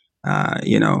industry,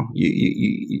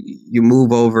 you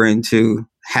move over into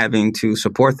having to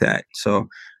support that. So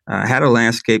I had a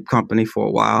landscape company for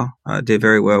a while, did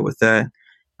very well with that.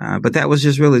 But that was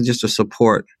just to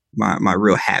support my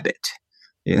real habit.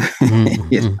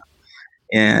 Mm-hmm.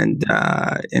 And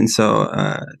so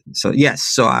yes.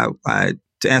 So I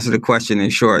to answer the question in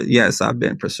short, yes, I've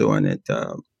been pursuing it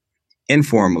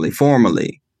informally,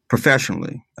 formally,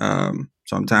 professionally,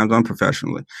 sometimes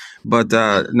unprofessionally, but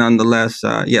nonetheless,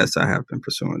 yes, I have been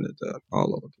pursuing it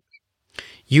all over.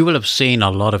 You will have seen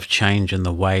a lot of change in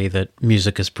the way that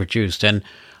music is produced, and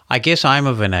I guess I'm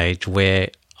of an age where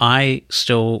I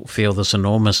still feel this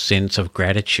enormous sense of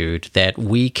gratitude that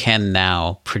we can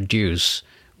now produce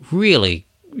really,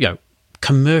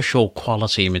 commercial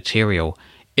quality material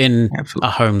in Absolutely.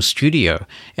 A home studio,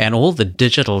 and all the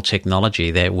digital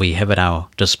technology that we have at our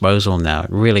disposal now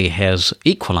really has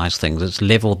equalized things. It's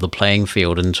leveled the playing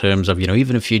field in terms of,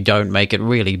 even if you don't make it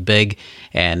really big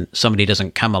and somebody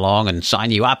doesn't come along and sign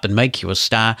you up and make you a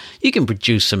star, you can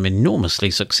produce some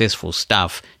enormously successful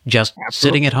stuff just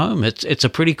Absolutely. sitting at home. It's a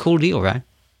pretty cool deal, right?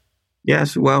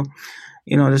 Yes. Well,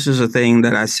 this is a thing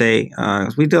that I say,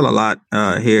 we deal a lot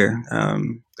here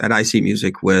at IC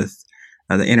Music with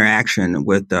the interaction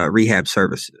with rehab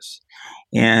services.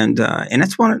 And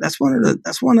that's one of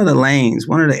the lanes,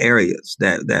 one of the areas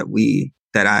that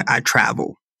I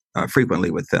travel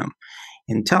frequently with them,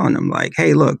 and telling them like,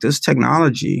 hey, look, this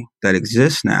technology that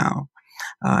exists now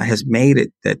has made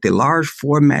it that the large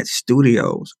format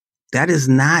studios, that is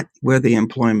not where the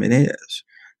employment is.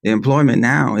 The employment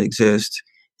now exists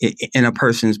in a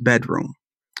person's bedroom.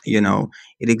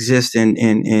 It exists in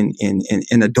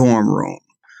a dorm room,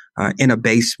 in a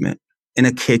basement, in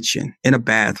a kitchen, in a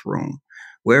bathroom,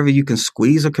 wherever you can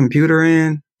squeeze a computer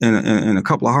in and a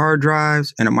couple of hard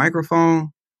drives and a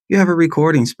microphone, you have a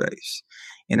recording space.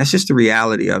 And that's just the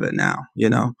reality of it now,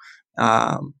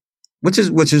 which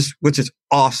is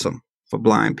awesome for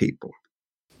blind people.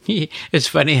 It's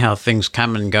funny how things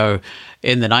come and go.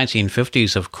 In the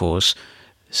 1950s, of course,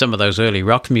 some of those early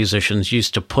rock musicians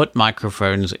used to put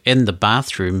microphones in the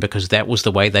bathroom because that was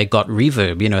the way they got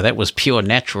reverb. That was pure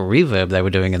natural reverb they were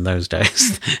doing in those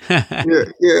days.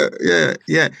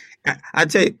 Yeah.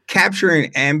 I'd say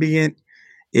capturing ambient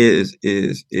is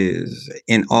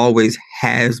and always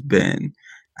has been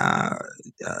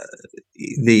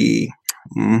the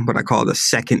what I call the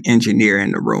second engineer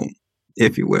in the room,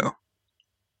 if you will.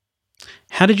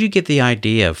 How did you get the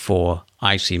idea for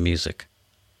IC Music?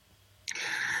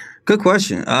 Good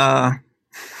question. That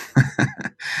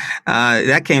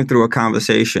came through a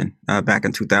conversation back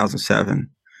in 2007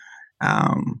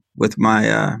 with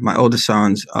my oldest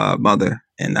son's mother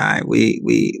and I.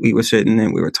 We were sitting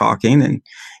and we were talking, and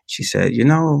she said, you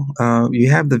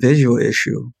have the visual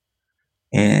issue,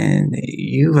 and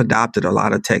you've adopted a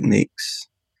lot of techniques,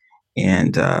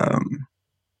 and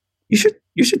you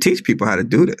should teach people how to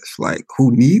do this, like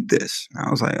who need this. And I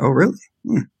was like, oh, really?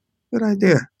 Good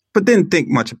idea. But didn't think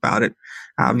much about it.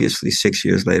 Obviously, 6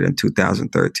 years later, in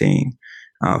 2013,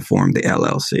 formed the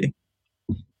LLC.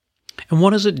 And what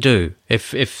does it do?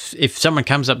 If someone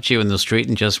comes up to you in the street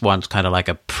and just wants kind of like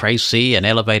a précis, an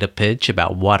elevator pitch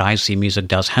about what IC Music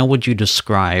does, how would you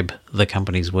describe the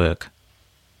company's work?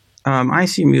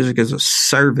 IC Music is a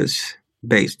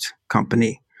service-based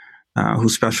company who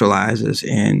specializes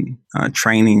in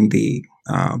training the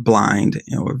blind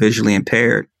or visually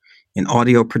impaired in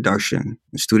audio production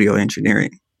and studio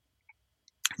engineering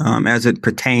as it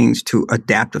pertains to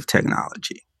adaptive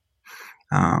technology.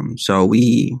 So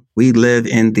we live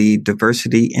in the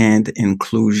diversity and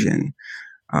inclusion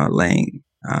lane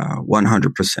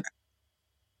 100%.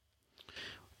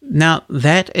 Now,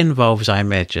 that involves, I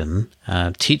imagine,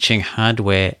 teaching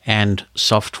hardware and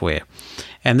software.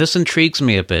 And this intrigues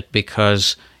me a bit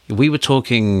because we were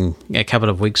talking a couple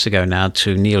of weeks ago now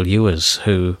to Neil Ewers,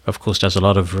 who, of course, does a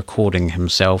lot of recording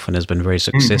himself and has been very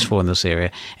successful in this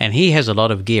area. And he has a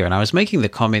lot of gear. And I was making the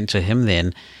comment to him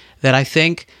then that I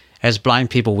think as blind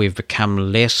people, we've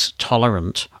become less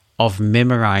tolerant of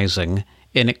memorizing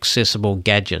inaccessible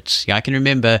gadgets. I can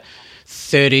remember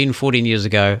 13, 14 years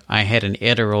ago, I had an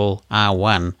Edirol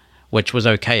R1, which was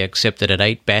okay, except that it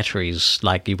ate batteries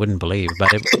like you wouldn't believe.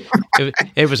 But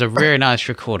it was a very nice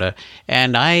recorder.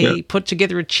 And I put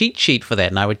together a cheat sheet for that,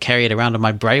 and I would carry it around on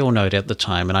my Braille note at the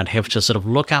time, and I'd have to sort of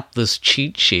look up this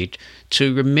cheat sheet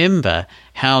to remember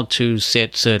how to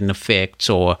set certain effects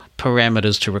or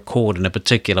parameters to record in a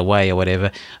particular way or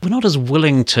whatever. We're not as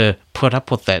willing to put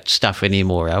up with that stuff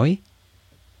anymore, are we?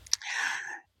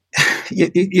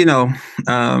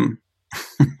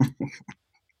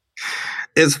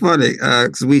 It's funny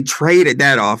because we traded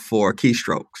that off for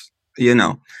keystrokes. You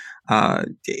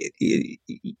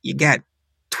got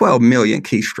 12 million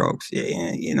keystrokes,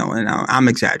 and I'm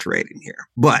exaggerating here,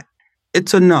 but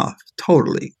it's enough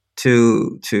totally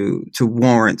to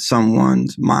warrant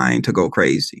someone's mind to go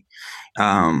crazy,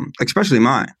 especially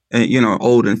mine.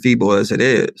 Old and feeble as it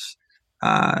is,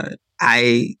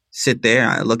 I sit there,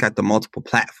 I look at the multiple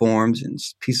platforms and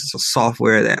pieces of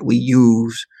software that we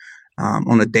use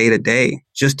on a day-to-day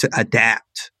just to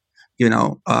adapt,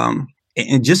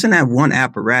 and just in that one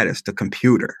apparatus, the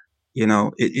computer,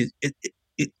 it's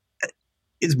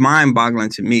mind-boggling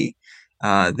to me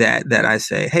that I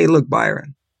say, hey, look,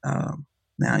 Byron, now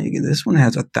this one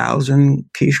has 1,000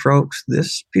 keystrokes.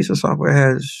 This piece of software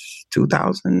has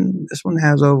 2,000. This one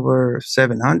has over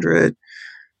 700.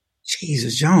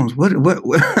 Jesus Jones, what?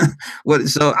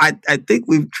 So I think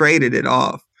we've traded it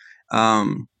off.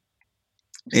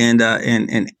 And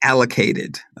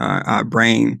allocated our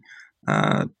brain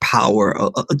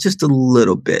power just a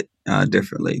little bit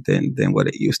differently than what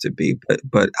it used to be.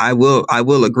 But I will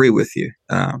agree with you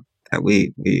that we've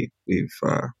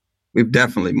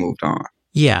definitely moved on.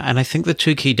 Yeah, and I think the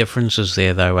two key differences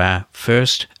there, though, are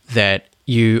first that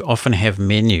you often have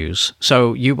menus.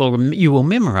 So you will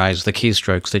memorize the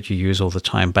keystrokes that you use all the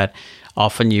time, but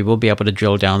often you will be able to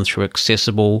drill down through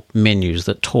accessible menus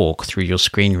that talk through your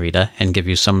screen reader and give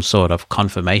you some sort of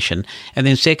confirmation. And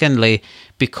then secondly,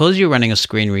 because you're running a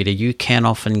screen reader, you can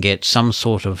often get some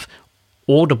sort of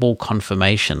audible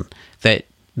confirmation that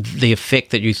the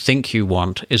effect that you think you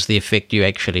want is the effect you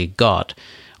actually got,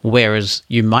 whereas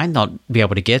you might not be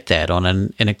able to get that on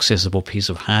an inaccessible piece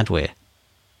of hardware.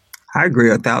 I agree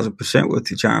 1,000%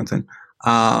 with you, Jonathan.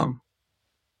 A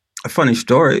funny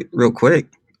story, real quick.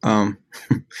 I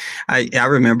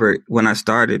remember when I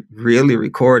started really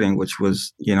recording, which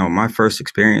was, my first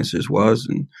experiences was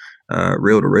in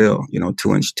reel to reel,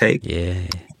 2-inch tape. Yeah,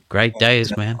 great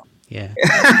days, man. Yeah.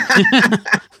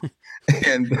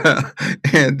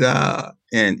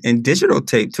 and digital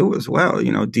tape too as well,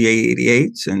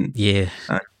 DA88s and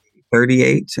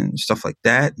 38s and stuff like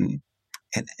that.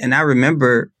 And I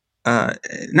remember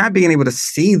not being able to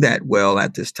see that well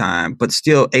at this time, but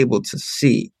still able to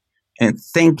see and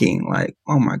thinking like,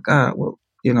 oh my God, well,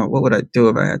 what would I do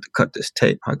if I had to cut this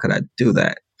tape? How could I do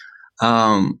that?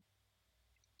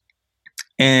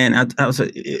 And I was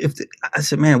like, I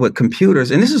said, man, with computers,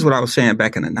 and this is what I was saying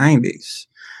back in the 90s.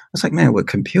 I was like, man, with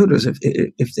computers, if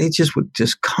they just would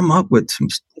just come up with some,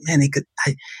 man,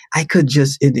 I could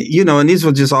just, and these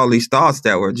were just all these thoughts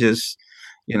that were just,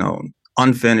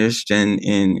 unfinished and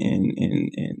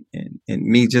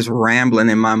me just rambling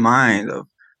in my mind of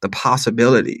the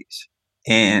possibilities.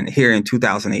 And here in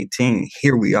 2018,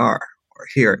 here we are, or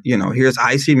here's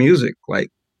IC Music, like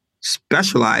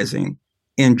specializing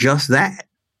in just that,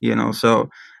 so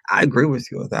I agree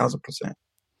with you 1,000%.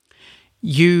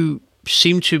 You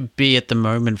seem to be at the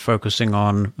moment focusing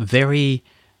on very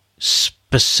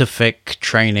specific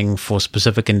training for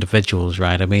specific individuals,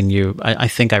 right? I mean, I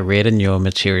think I read in your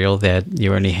material that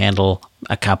you only handle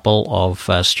a couple of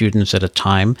students at a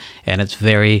time, and it's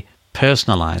very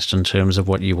personalized in terms of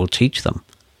what you will teach them.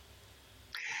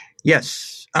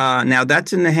 Yes. Now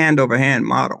that's in the hand-over-hand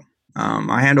model.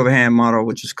 Our hand-over-hand model,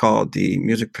 which is called the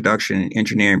Music Production and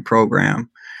Engineering Program,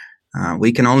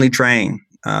 we can only train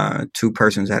 2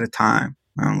 persons at a time,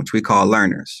 which we call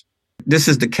learners. This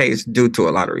is the case due to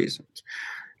a lot of reasons.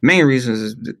 Main reasons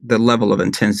is the level of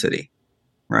intensity,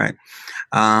 right?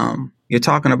 You're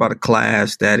talking about a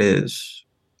class that is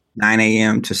 9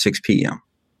 a.m. to 6 p.m.,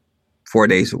 4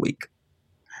 days a week.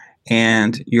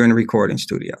 And you're in a recording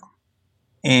studio.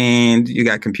 And you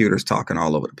got computers talking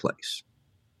all over the place.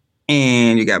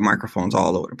 And you got microphones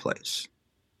all over the place.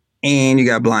 And you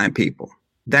got blind people.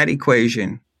 That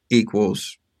equation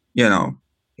equals,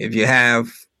 if you have,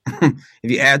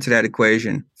 if you add to that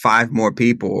equation 5 more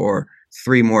people or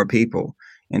 3 more people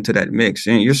into that mix,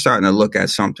 and you're starting to look at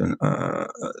something a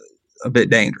bit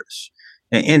dangerous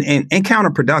and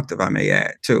counterproductive, I may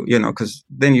add too, because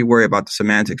then you worry about the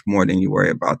semantics more than you worry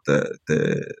about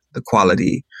the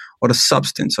quality or the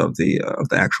substance of the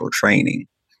actual training.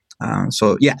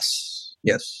 So yes.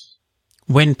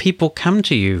 When people come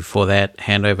to you for that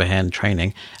hand-over-hand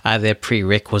training, are there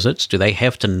prerequisites? Do they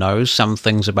have to know some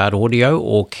things about audio,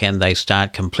 or can they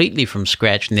start completely from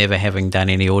scratch, never having done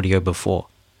any audio before?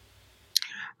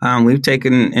 We've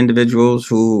taken individuals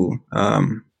who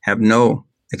have no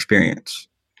experience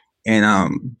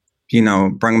and,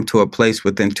 bring them to a place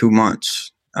within 2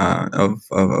 months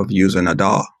of using a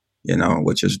DAW,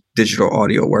 which is digital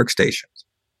audio workstations.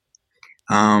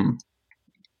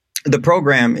 The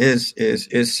program is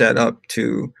set up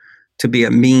to be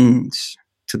a means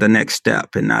to the next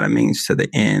step and not a means to the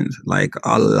end, like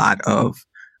a lot of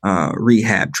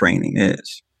rehab training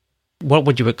is. What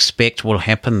would you expect will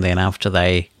happen then after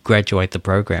they graduate the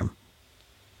program?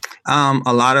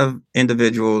 A lot of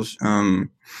individuals,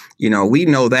 we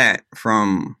know that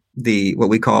from what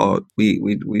we call,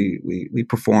 we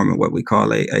perform what we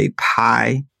call a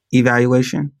PI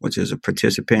evaluation, which is a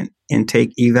participant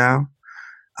intake eval.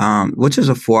 Which is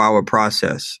a 4-hour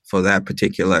process for that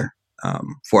particular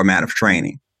format of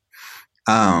training.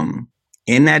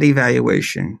 In that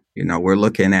evaluation, we're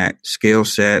looking at skill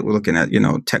set, we're looking at,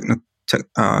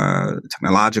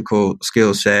 technological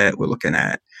skill set, we're looking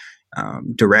at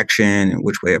direction and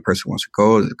which way a person wants to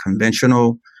go. Is it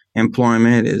conventional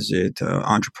employment? Is it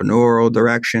entrepreneurial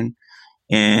direction?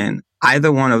 And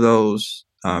either one of those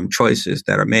choices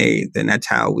that are made, then that's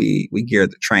how we gear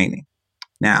the training.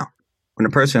 Now, when a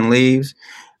person leaves,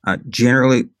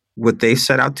 generally what they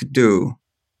set out to do,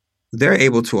 they're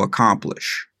able to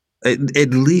accomplish,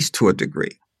 at least to a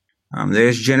degree.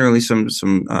 There's generally some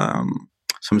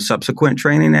subsequent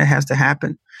training that has to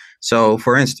happen. So,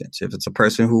 for instance, if it's a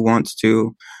person who wants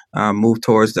to move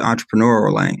towards the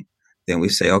entrepreneurial lane, then we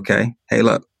say, okay, hey,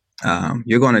 look,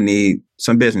 you're going to need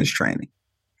some business training.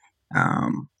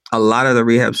 A lot of the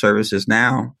rehab services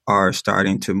now are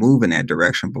starting to move in that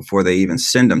direction before they even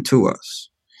send them to us.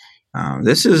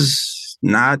 This is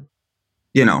not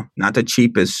the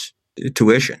cheapest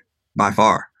tuition by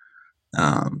far.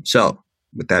 So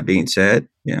with that being said,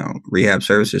 rehab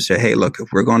services say, hey, look,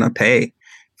 if we're going to pay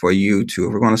for you if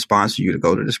we're going to sponsor you to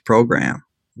go to this program,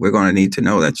 we're going to need to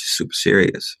know that you're super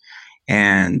serious.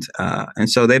 And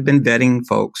so they've been vetting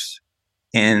folks,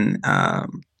 and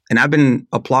I've been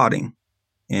applauding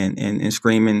and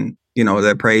screaming,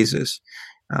 their praises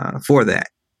for that,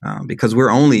 because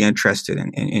we're only interested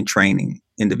in training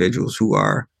individuals who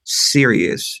are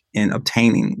serious in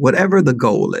obtaining whatever the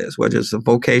goal is, whether it's a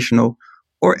vocational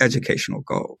or educational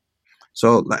goal.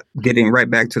 So getting right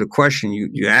back to the question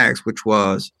you asked, which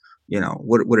was,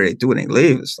 what do they do when they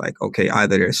leave? It's like, okay,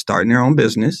 either they're starting their own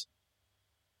business.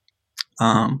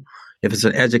 If it's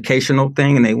an educational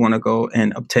thing and they want to go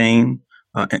and obtain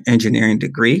an engineering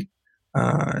degree,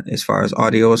 as far as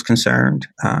audio is concerned,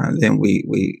 then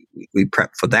we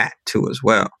prep for that too as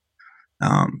well.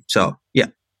 So yeah,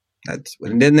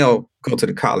 and then they'll go to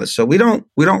the college. So we don't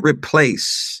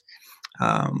replace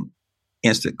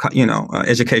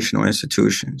educational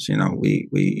institutions.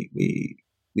 We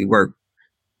work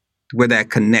with that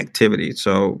connectivity.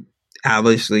 So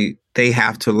obviously they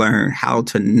have to learn how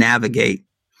to navigate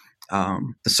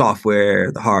the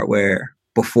software, the hardware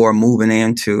before moving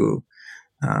into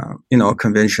a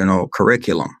conventional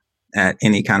curriculum at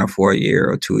any kind of 4-year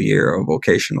or 2-year or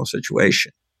vocational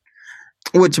situation,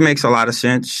 which makes a lot of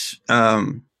sense,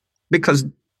 because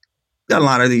a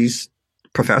lot of these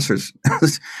professors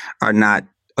are not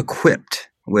equipped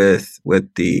with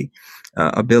the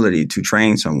ability to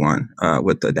train someone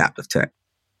with adaptive tech.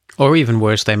 Or even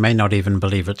worse, they may not even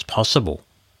believe it's possible.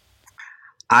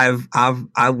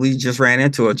 We just ran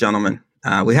into a gentleman.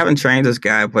 We haven't trained this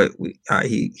guy, but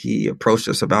he approached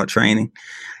us about training,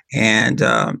 and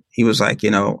he was like,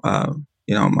 my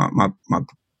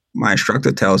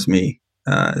instructor tells me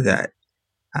that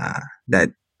a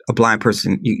blind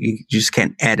person, you just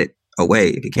can't edit away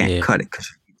if you can't cut it because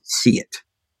you see it.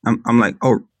 I'm like,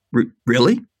 oh,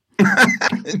 really?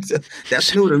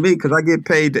 That's new to me because I get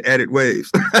paid to edit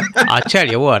waves. I tell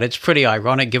you what, it's pretty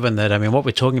ironic given that, what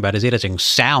we're talking about is editing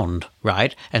sound,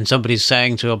 right? And somebody's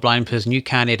saying to a blind person, you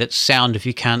can't edit sound if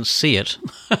you can't see it.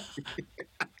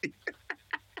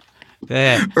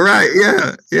 Yeah. Right,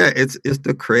 yeah. Yeah, it's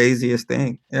the craziest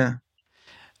thing, yeah.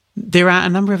 There are a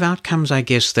number of outcomes, I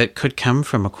guess, that could come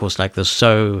from a course like this.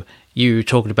 So you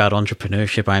talked about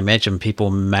entrepreneurship. I imagine people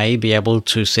may be able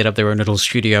to set up their own little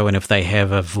studio, and if they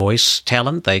have a voice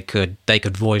talent, they could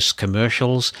voice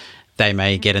commercials. They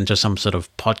may get into some sort of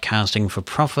podcasting for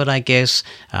profit, I guess,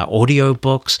 audio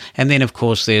books, and then of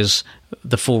course there's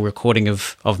the full recording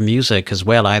of music as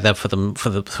well, either for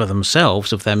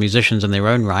themselves if they're musicians in their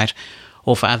own right,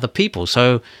 or for other people.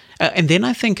 So, and then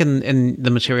I think in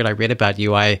the material I read about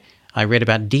you, I read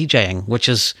about DJing, which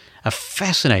is a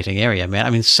fascinating area,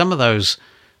 man. Some of those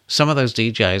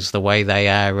DJs, the way they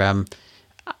are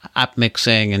up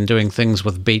mixing and doing things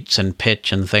with beats and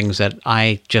pitch and things that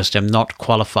I just am not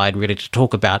qualified really to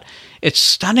talk about. It's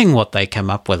stunning what they come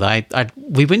up with.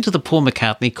 We went to the Paul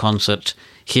McCartney concert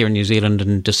here in New Zealand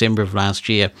in December of last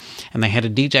year, and they had a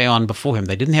DJ on before him.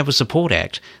 They didn't have a support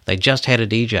act. They just had a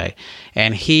DJ,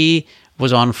 and he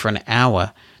was on for an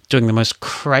hour doing the most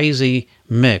crazy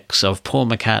mix of Paul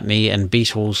McCartney and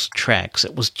Beatles tracks.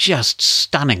 It was just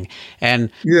stunning. And,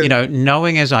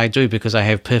 knowing as I do, because I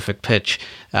have perfect pitch,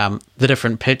 the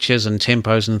different pitches and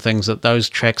tempos and things that those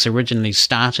tracks originally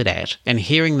started at, and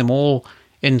hearing them all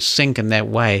in sync in that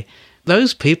way,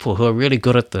 those people who are really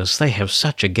good at this, they have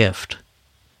such a gift.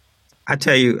 I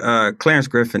tell you, Clarence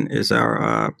Griffin is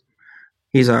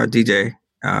he's our DJ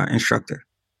instructor,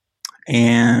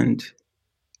 and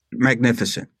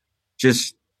magnificent.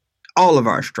 Just all of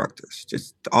our instructors,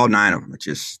 just all 9 of them,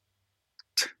 just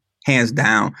hands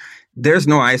down. There's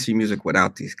no IC music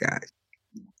without these guys.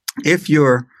 If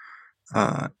you're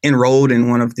enrolled in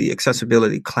one of the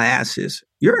accessibility classes,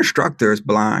 your instructor is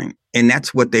blind, and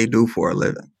that's what they do for a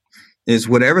living. Is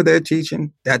whatever they're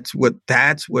teaching, that's how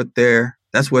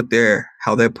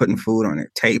they're putting food on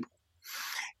their table.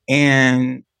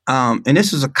 And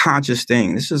this is a conscious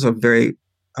thing. This is a very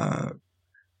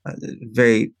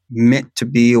meant to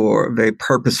be or a very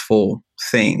purposeful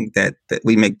thing that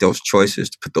we make those choices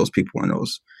to put those people in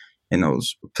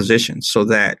those positions, so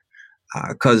that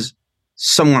because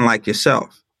someone like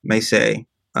yourself may say,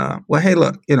 well, hey,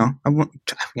 look, I want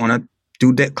to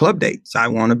do club dates. I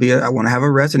want to have a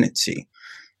residency.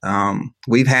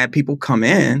 We've had people come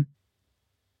in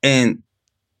and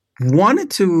wanted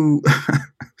to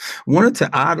wanted to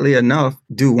oddly enough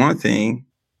do one thing,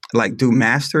 like do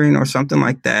mastering or something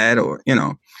like that, or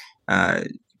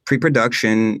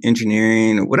pre-production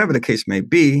engineering or whatever the case may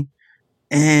be,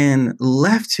 and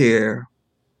left here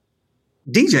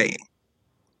DJing,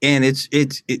 and it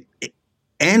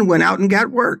and went out and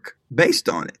got work based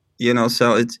on it.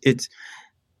 So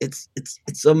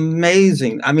it's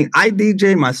amazing. I mean, I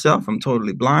DJ myself. I'm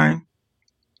totally blind.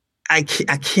 I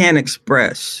can't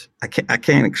express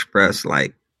like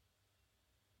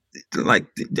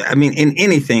I mean, in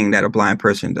anything that a blind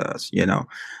person does,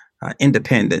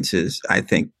 independence is, I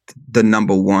think, the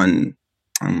number one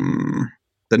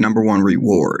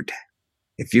reward.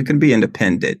 If you can be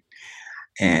independent,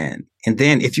 and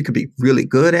then if you could be really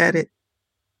good at it,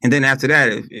 and then after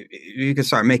that, if you can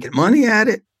start making money at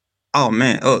it, oh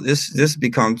man, this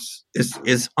becomes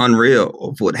it's unreal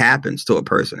of what happens to a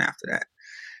person after that.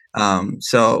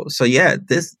 So yeah,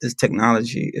 this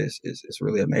technology is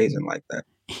really amazing like that.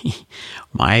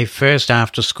 My first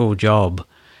after school job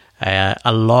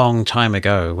a long time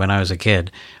ago when I was a kid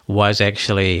was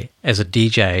actually as a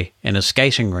DJ in a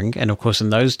skating rink. And of course, in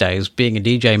those days, being a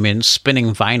DJ meant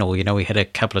spinning vinyl. We had a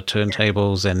couple of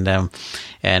turntables, and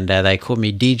they called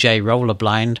me DJ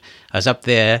Rollerblind. I was up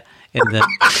there in the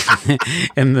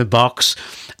in the box,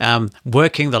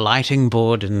 working the lighting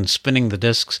board and spinning the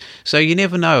discs. So you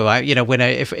never know.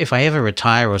 If I ever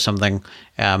retire or something,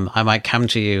 I might come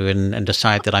to you and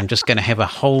decide that I'm just going to have a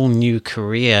whole new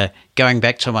career, going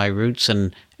back to my roots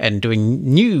and doing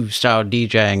new style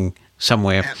DJing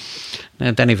somewhere.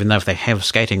 I don't even know if they have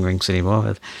skating rinks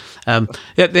anymore.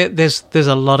 There's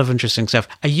a lot of interesting stuff.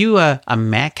 Are you a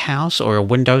Mac house or a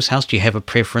Windows house? Do you have a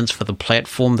preference for the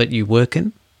platform that you work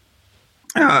in?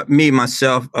 Me,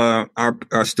 myself,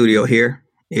 our studio here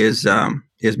is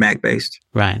Mac based,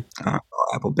 right?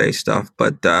 Apple based stuff,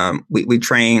 but we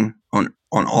train on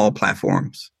all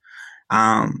platforms.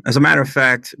 As a matter of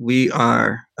fact, we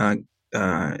are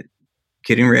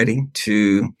getting ready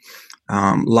to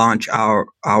launch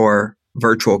our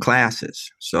virtual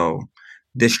classes. So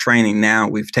this training now,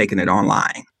 we've taken it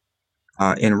online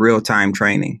in real time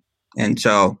training, and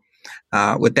so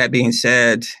with that being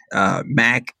said,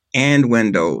 Mac and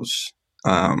Windows,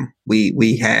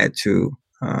 we had to,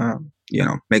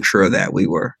 make sure that we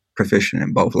were proficient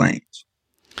in both lanes.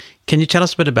 Can you tell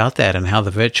us a bit about that and how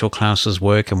the virtual classes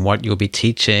work and what you'll be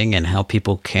teaching and how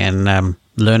people can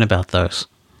learn about those?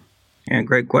 Yeah,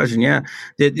 great question. Yeah,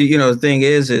 the thing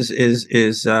is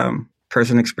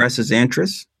person expresses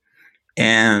interest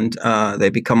and they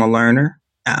become a learner,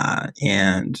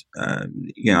 and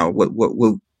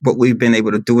what we've been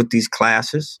able to do with these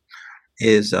classes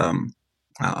is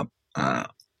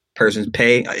persons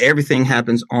pay. Everything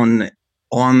happens on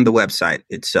the website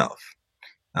itself,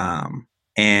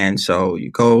 and so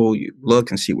you go, you look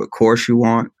and see what course you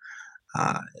want.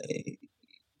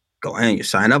 Go in, you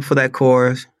sign up for that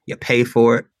course, you pay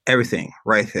for it, everything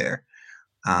right there.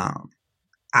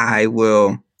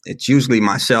 It's usually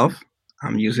myself.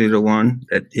 I'm usually the one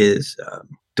that is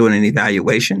doing an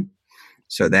evaluation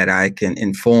so that I can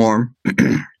inform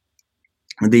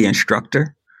the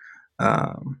instructor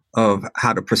of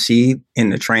how to proceed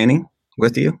in the training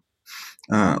with you,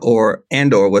 or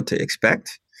what to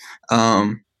expect.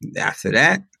 After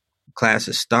that,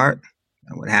 classes start,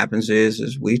 and what happens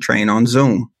is we train on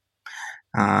Zoom.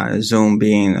 Zoom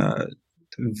being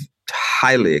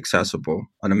highly accessible,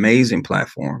 an amazing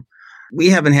platform. We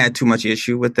haven't had too much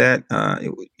issue with that.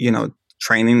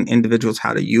 Training individuals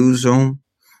how to use Zoom,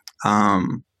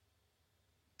 and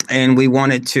we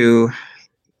wanted to.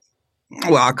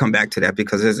 Well, I'll come back to that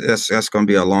because that's going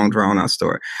to be a long, drawn-out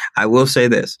story. I will say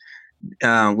this.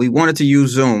 We wanted to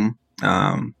use Zoom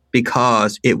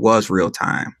because it was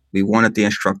real-time. We wanted the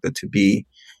instructor to be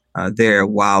there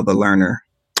while the learner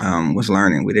was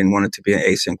learning. We didn't want it to be an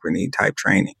asynchrony-type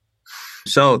training.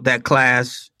 So that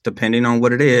class, depending on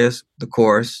what it is, the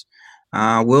course,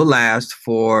 will last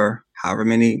for however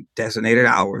many designated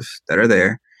hours that are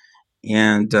there.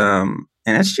 And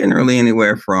that's generally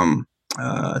anywhere from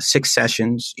 6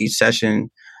 sessions. Each session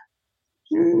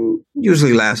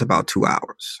usually lasts about 2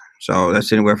 hours. So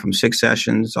that's anywhere from 6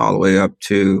 sessions all the way up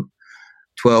to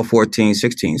 12, 14,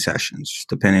 16 sessions,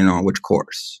 depending on which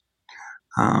course.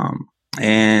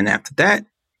 And after that,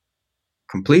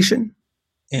 completion,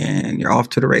 and you're off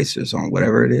to the races on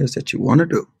whatever it is that you want to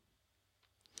do.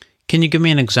 Can you give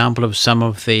me an example of some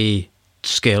of the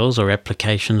skills or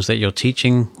applications that you're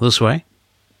teaching this way?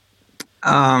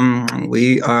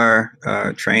 We are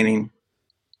training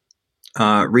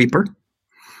Reaper.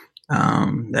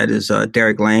 That is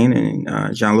Derek Lane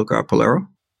and Gianluca Polero.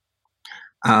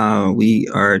 We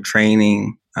are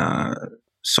training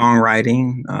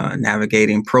songwriting,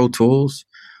 navigating Pro Tools.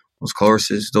 Those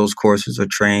courses are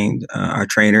trained. Our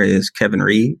trainer is Kevin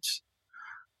Reeves.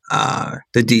 The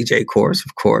DJ course,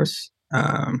 of course,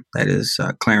 that is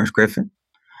Clarence Griffin,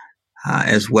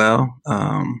 as well.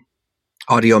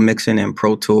 Audio mixing in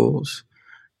Pro Tools,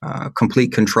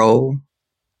 complete control,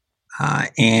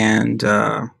 and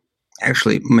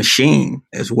actually Machine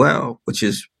as well, which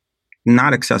is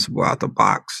not accessible out the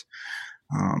box.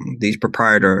 These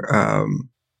proprietor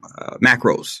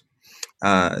macros.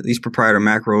 These proprietor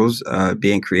macros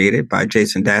being created by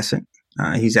Jason Dassett.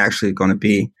 He's actually going to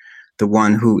be the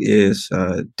one who is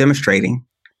demonstrating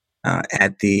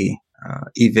at the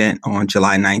event on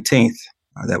July 19th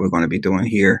that we're going to be doing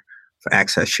here for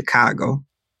Access Chicago.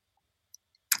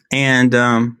 And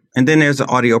then there's an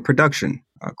audio production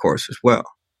course as well,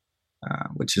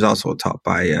 which is also taught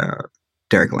by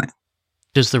Derek Lang.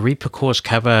 Does the Reaper course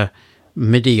cover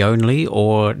MIDI only,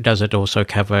 or does it also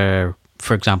cover,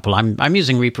 for example, I'm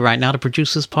using Reaper right now to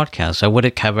produce this podcast, so would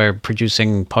it cover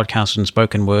producing podcasts and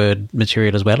spoken word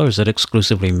material as well, or is it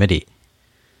exclusively MIDI?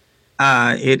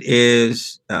 It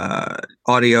is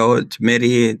audio, it's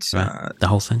MIDI, it's right. The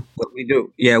whole thing. What we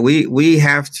do, yeah, we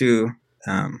have to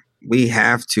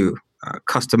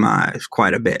customize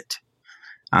quite a bit.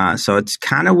 So it's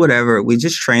kind of whatever. We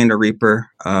just trained a Reaper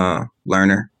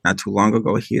learner not too long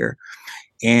ago here,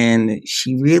 and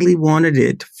she really wanted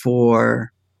it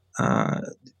for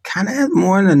kind of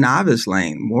more in the novice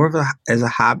lane, more of as a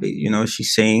hobby. You know, she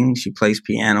sings, she plays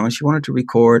piano, and she wanted to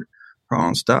record her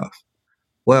own stuff.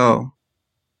 Well,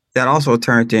 that also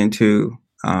turned into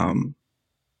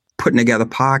putting together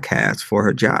podcasts for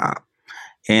her job,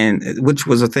 and which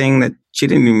was a thing that she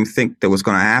didn't even think that was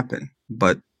going to happen.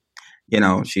 But you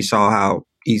know, she saw how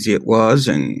easy it was,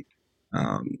 and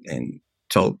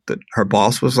told that her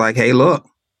boss was like, "Hey, look,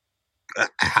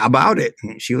 how about it?"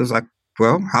 And she was like,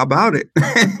 "Well, how about it?"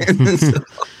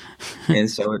 and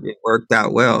so it worked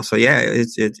out well. So yeah,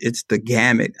 it's the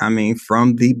gamut. I mean,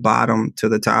 from the bottom to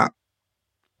the top.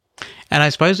 And I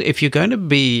suppose if you're going to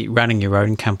be running your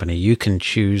own company, you can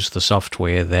choose the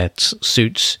software that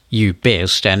suits you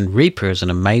best. And Reaper is an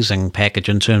amazing package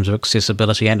in terms of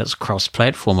accessibility, and it's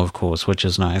cross-platform, of course, which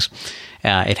is nice.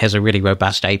 It has a really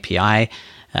robust API.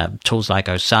 Tools like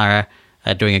Osara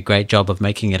are doing a great job of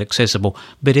making it accessible.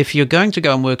 But if you're going to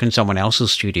go and work in someone else's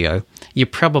studio, you're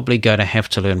probably going to have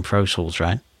to learn Pro Tools,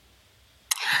 right?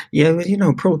 Yeah, but you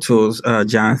know, Pro Tools,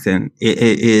 Jonathan,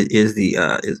 is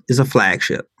a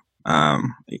flagship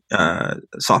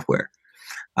software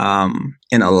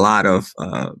in a lot of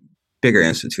bigger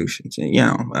institutions. And, you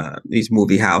know, these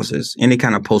movie houses, any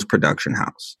kind of post-production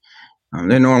house,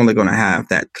 they're normally going to have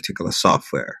that particular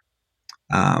software.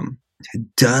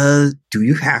 Do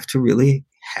you have to really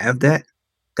have that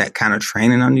kind of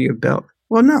training under your belt?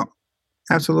 Well, no,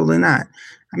 absolutely not.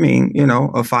 I mean, you know,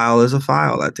 a file is a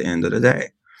file at the end of the day.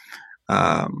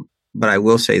 But I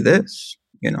will say this,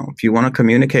 you know, if you want to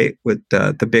communicate with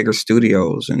the bigger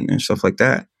studios and stuff like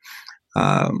that,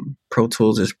 Pro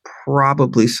Tools is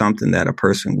probably something that a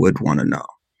person would want to know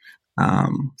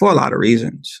for a lot of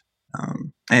reasons.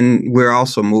 And we're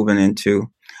also moving into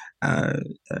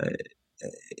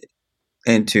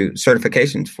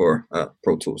certifications for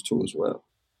Pro Tools too as well.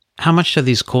 How much do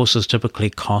these courses typically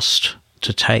cost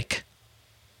to take?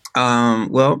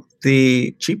 Well,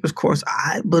 the cheapest course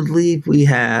I believe we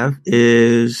have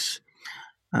is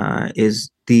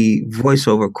the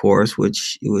voiceover course,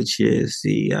 which is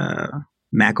the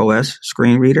Mac OS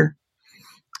screen reader.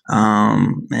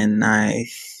 And I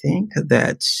think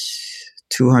that's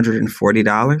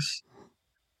 $240.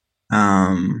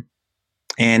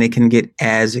 And it can get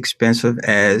as expensive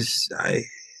as, I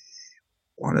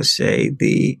want to say,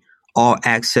 the All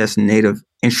Access Native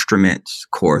Instruments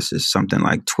course is something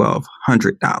like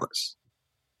 $1,200.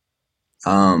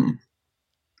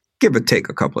 Give or take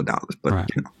a couple of dollars, but right.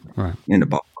 You know, right. In the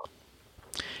ballpark.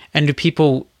 And do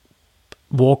people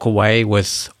walk away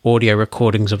with audio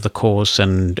recordings of the course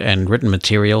and written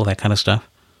material, that kind of stuff?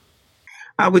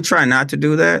 I would try not to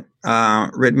do that.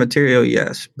 Written material,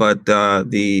 yes, but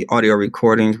the audio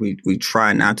recordings, we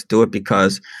try not to do it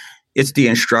because it's the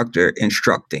instructor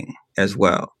instructing as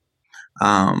well.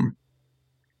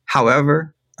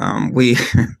 However, we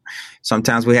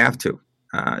sometimes we have to,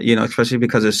 you know, especially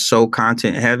because it's so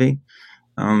content heavy,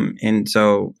 and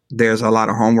so there's a lot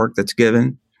of homework that's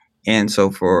given, and so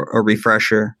for a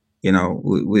refresher, you know,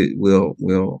 we'll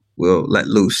let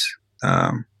loose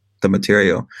the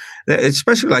material,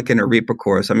 especially like in a Reaper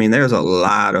course. I mean, there's a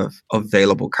lot of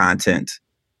available content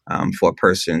for a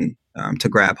person to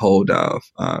grab hold of,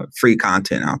 free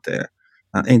content out there,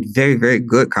 and very, very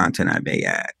good content, I may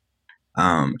add.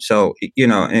 So,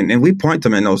 and we point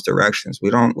them in those directions. We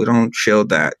don't shield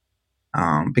that,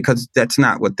 because that's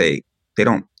not what they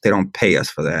don't pay us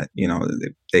for that.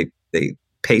 They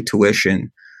pay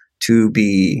tuition to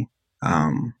be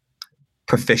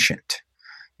proficient.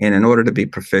 And in order to be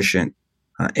proficient,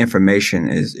 information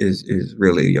is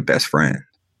really your best friend.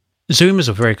 Zoom is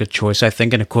a very good choice, I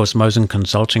think. And of course, Mosen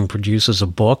Consulting produces a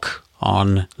book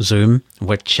on Zoom,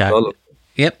 which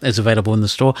is available in the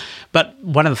store. But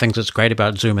one of the things that's great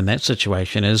about Zoom in that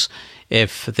situation is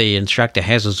if the instructor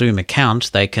has a Zoom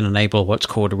account, they can enable what's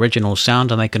called original sound,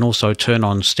 and they can also turn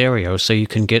on stereo, so you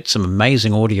can get some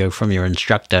amazing audio from your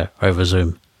instructor over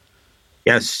Zoom.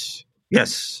 Yes.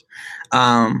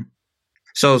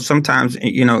 So sometimes,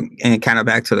 and kind of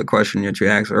back to the question that you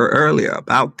asked earlier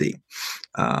about the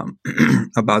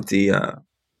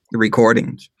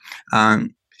recordings.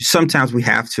 Sometimes we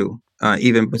have to,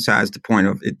 even besides the point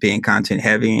of it being content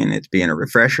heavy and it's being a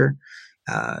refresher.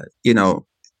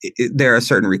 There are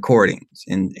certain recordings,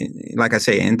 and like I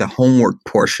say, in the homework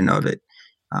portion of it,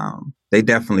 they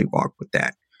definitely walk with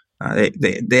that.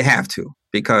 They have to,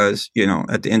 because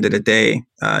at the end of the day,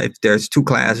 if there's 2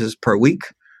 classes per week,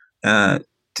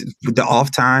 the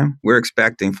off time, we're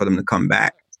expecting for them to come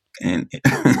back and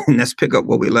let's pick up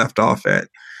what we left off at.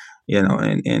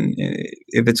 And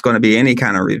if it's going to be any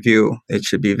kind of review, it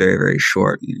should be very, very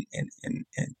short and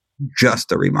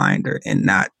just a reminder and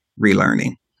not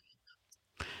relearning.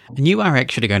 And you are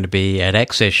actually going to be at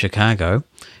Access Chicago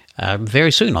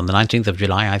very soon, on the 19th of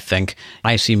July, I think.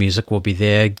 IC Music will be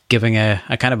there giving a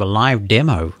kind of a live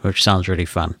demo, which sounds really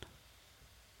fun.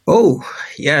 Oh,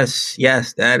 yes,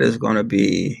 that is going to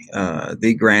be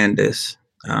the grandest.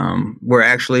 We're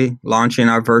actually launching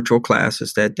our virtual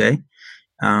classes that day.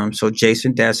 So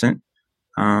Jason Descent,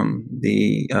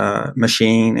 the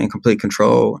machine and complete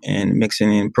control and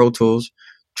mixing in Pro Tools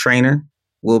trainer,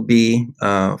 will be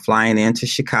flying into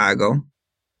Chicago,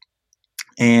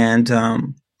 and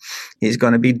he's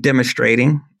going to be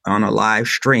demonstrating on a live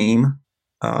stream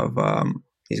of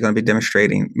he's going to be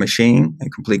demonstrating machine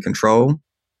and complete control.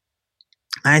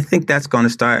 I think that's going to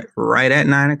start right at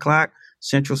 9:00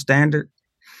 Central Standard.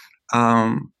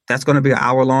 That's going to be an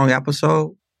hour-long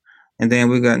episode. And then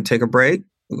we're going to take a break.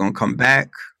 We're going to come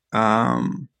back.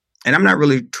 And I'm not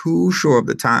really too sure of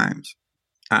the times.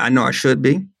 I know I should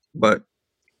be, but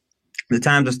the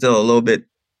times are still a little bit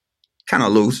kind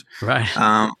of loose. Right.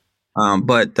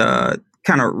 But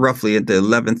kind of roughly at the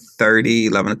 11:30,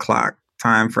 11 o'clock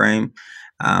time frame,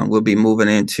 we'll be moving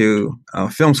into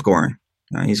film scoring.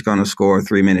 He's going to score a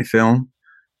 3-minute film.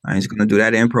 He's going to do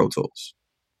that in Pro Tools.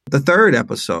 The third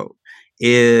episode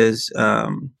is, I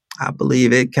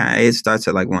believe it starts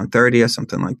at like 1:30 or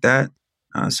something like that,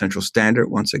 Central Standard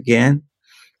once again.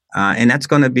 And that's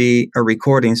going to be a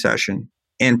recording session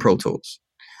in Pro Tools.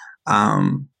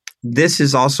 This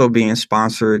is also being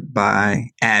sponsored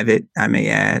by Avid, I may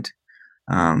add.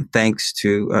 Thanks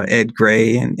to Ed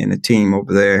Gray and the team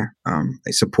over there.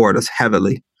 They support us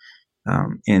heavily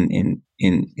in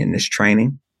this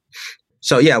training.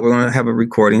 So yeah, we're going to have a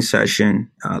recording session,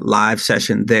 live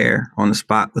session there on the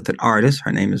spot with an artist.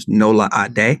 Her name is Nola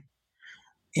Ade,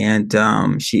 and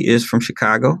she is from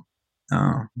Chicago,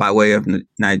 by way of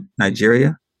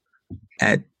Nigeria.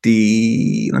 At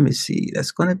let me see,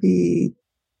 that's going to be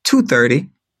 2:30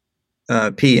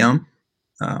 p.m.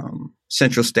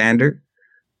 Central Standard.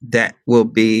 That will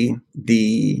be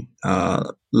the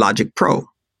Logic Pro,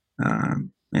 and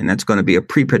that's going to be a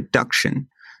pre-production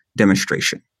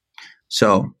demonstration.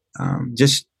 So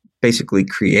just basically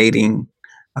creating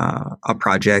a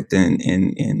project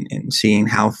and seeing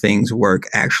how things work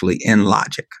actually in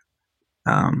Logic.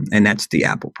 And that's the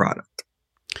Apple product.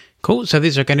 Cool. So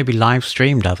these are going to be live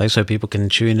streamed, are they? So people can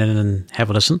tune in and have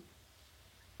a listen?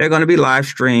 They're going to be live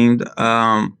streamed.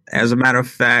 As a matter of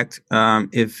fact,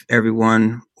 if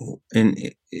everyone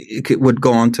would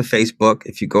go onto Facebook,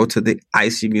 if you go to the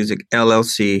IC Music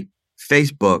LLC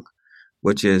Facebook,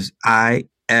 which is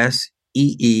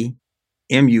ISEEMUSIC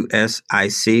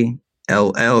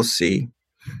LLC,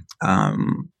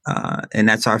 and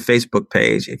that's our Facebook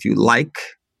page. If you like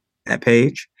that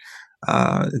page,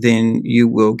 then you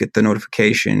will get the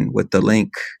notification with the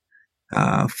link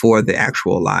for the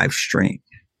actual live stream.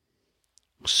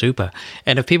 Super.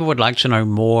 And if people would like to know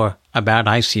more about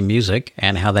IC Music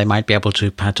and how they might be able to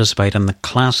participate in the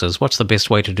classes, what's the best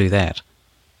way to do that?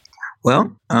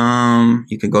 Well,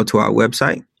 you can go to our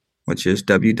website, which is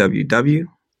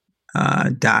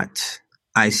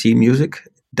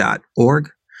www.icmusic.org.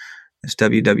 It's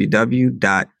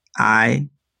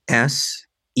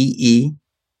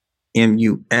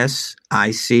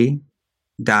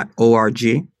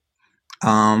www.iseemusic.org.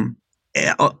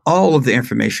 all of the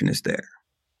information is there.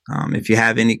 If you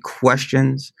have any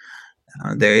questions,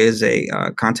 there is a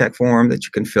contact form that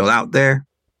you can fill out there,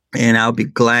 and I'll be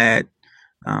glad,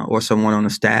 or someone on the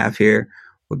staff here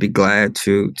would be glad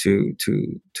to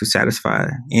satisfy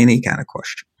any kind of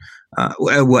question.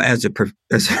 Well, as it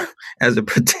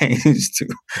pertains to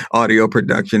audio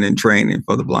production and training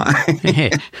for the blind.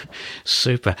 Yeah,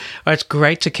 super. Well, it's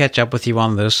great to catch up with you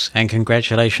on this, and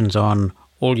congratulations on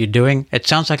all you're doing. It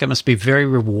sounds like it must be very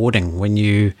rewarding when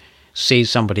you see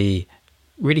somebody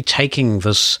really taking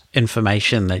this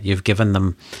information that you've given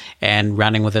them and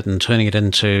running with it and turning it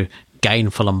into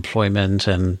gainful employment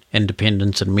and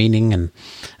independence and meaning, and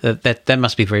that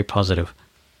must be very positive.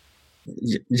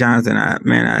 Jonathan, I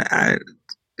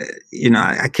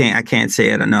can't say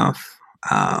it enough.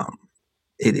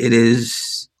 It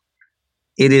is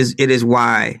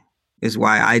why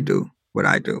I do what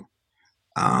I do.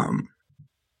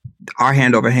 Our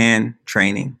hand over hand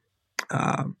training,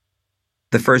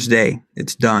 the first day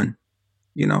it's done,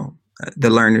 the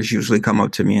learners usually come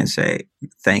up to me and say,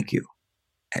 "Thank you.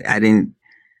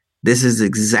 This is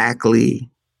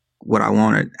exactly what I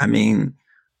wanted." I mean,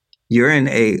 you're in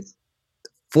a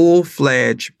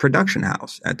full-fledged production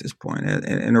house at this point,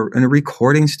 in a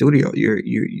recording studio.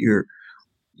 You're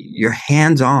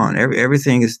hands-on.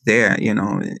 Everything is there,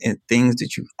 and things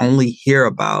that you only hear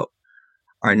about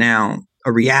are now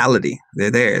a reality. They're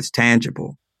there. It's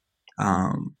tangible.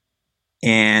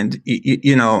 And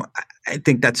I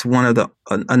think that's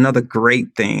another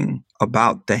great thing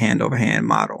about the hand-over-hand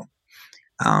model.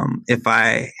 If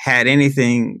I had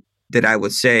anything that I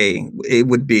would say, it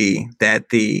would be that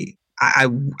I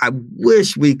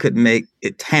wish we could make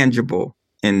it tangible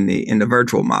in the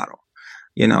virtual model,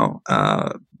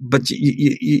 but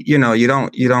you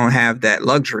don't have that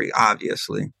luxury,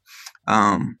 obviously.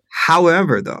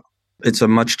 However, though, it's a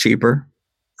much cheaper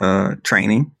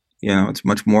training. It's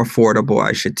much more affordable,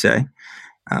 I should say.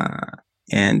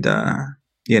 And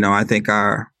I think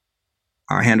our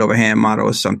hand over hand model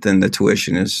is something. The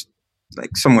tuition is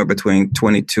like somewhere between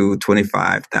 $22,000 to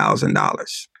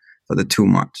 $25,000 for the 2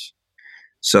 months.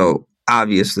 So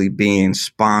obviously, being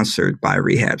sponsored by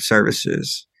rehab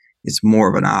services, it's more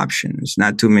of an option. There's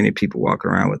not too many people walking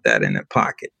around with that in their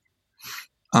pocket.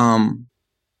 And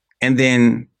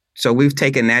then, so we've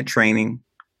taken that training,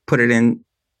 put it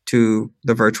into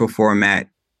the virtual format,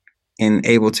 and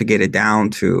able to get it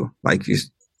down to like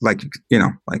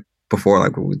before,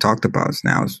 like what we talked about.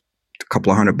 Now it's a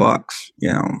couple of $100,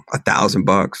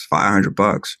 $1,000,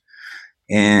 $500.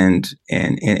 And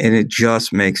it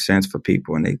just makes sense for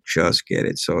people, and they just get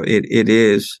it. So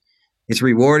it's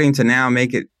rewarding to now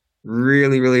make it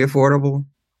really, really affordable,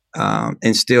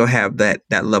 and still have that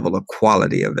level of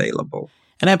quality available.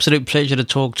 An absolute pleasure to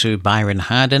talk to Byron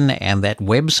Harden, and that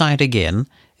website again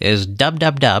is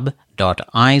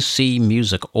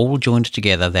www.icmusic, all joined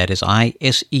together. That is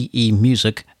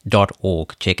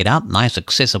ISEEmusic.org. Check it out. Nice,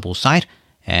 accessible site,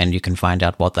 and you can find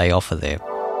out what they offer there.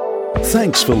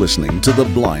 Thanks for listening to The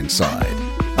Blind Side,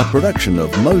 a production of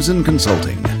Mosen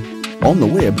Consulting. On the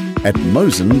web at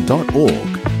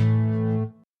mosen.org.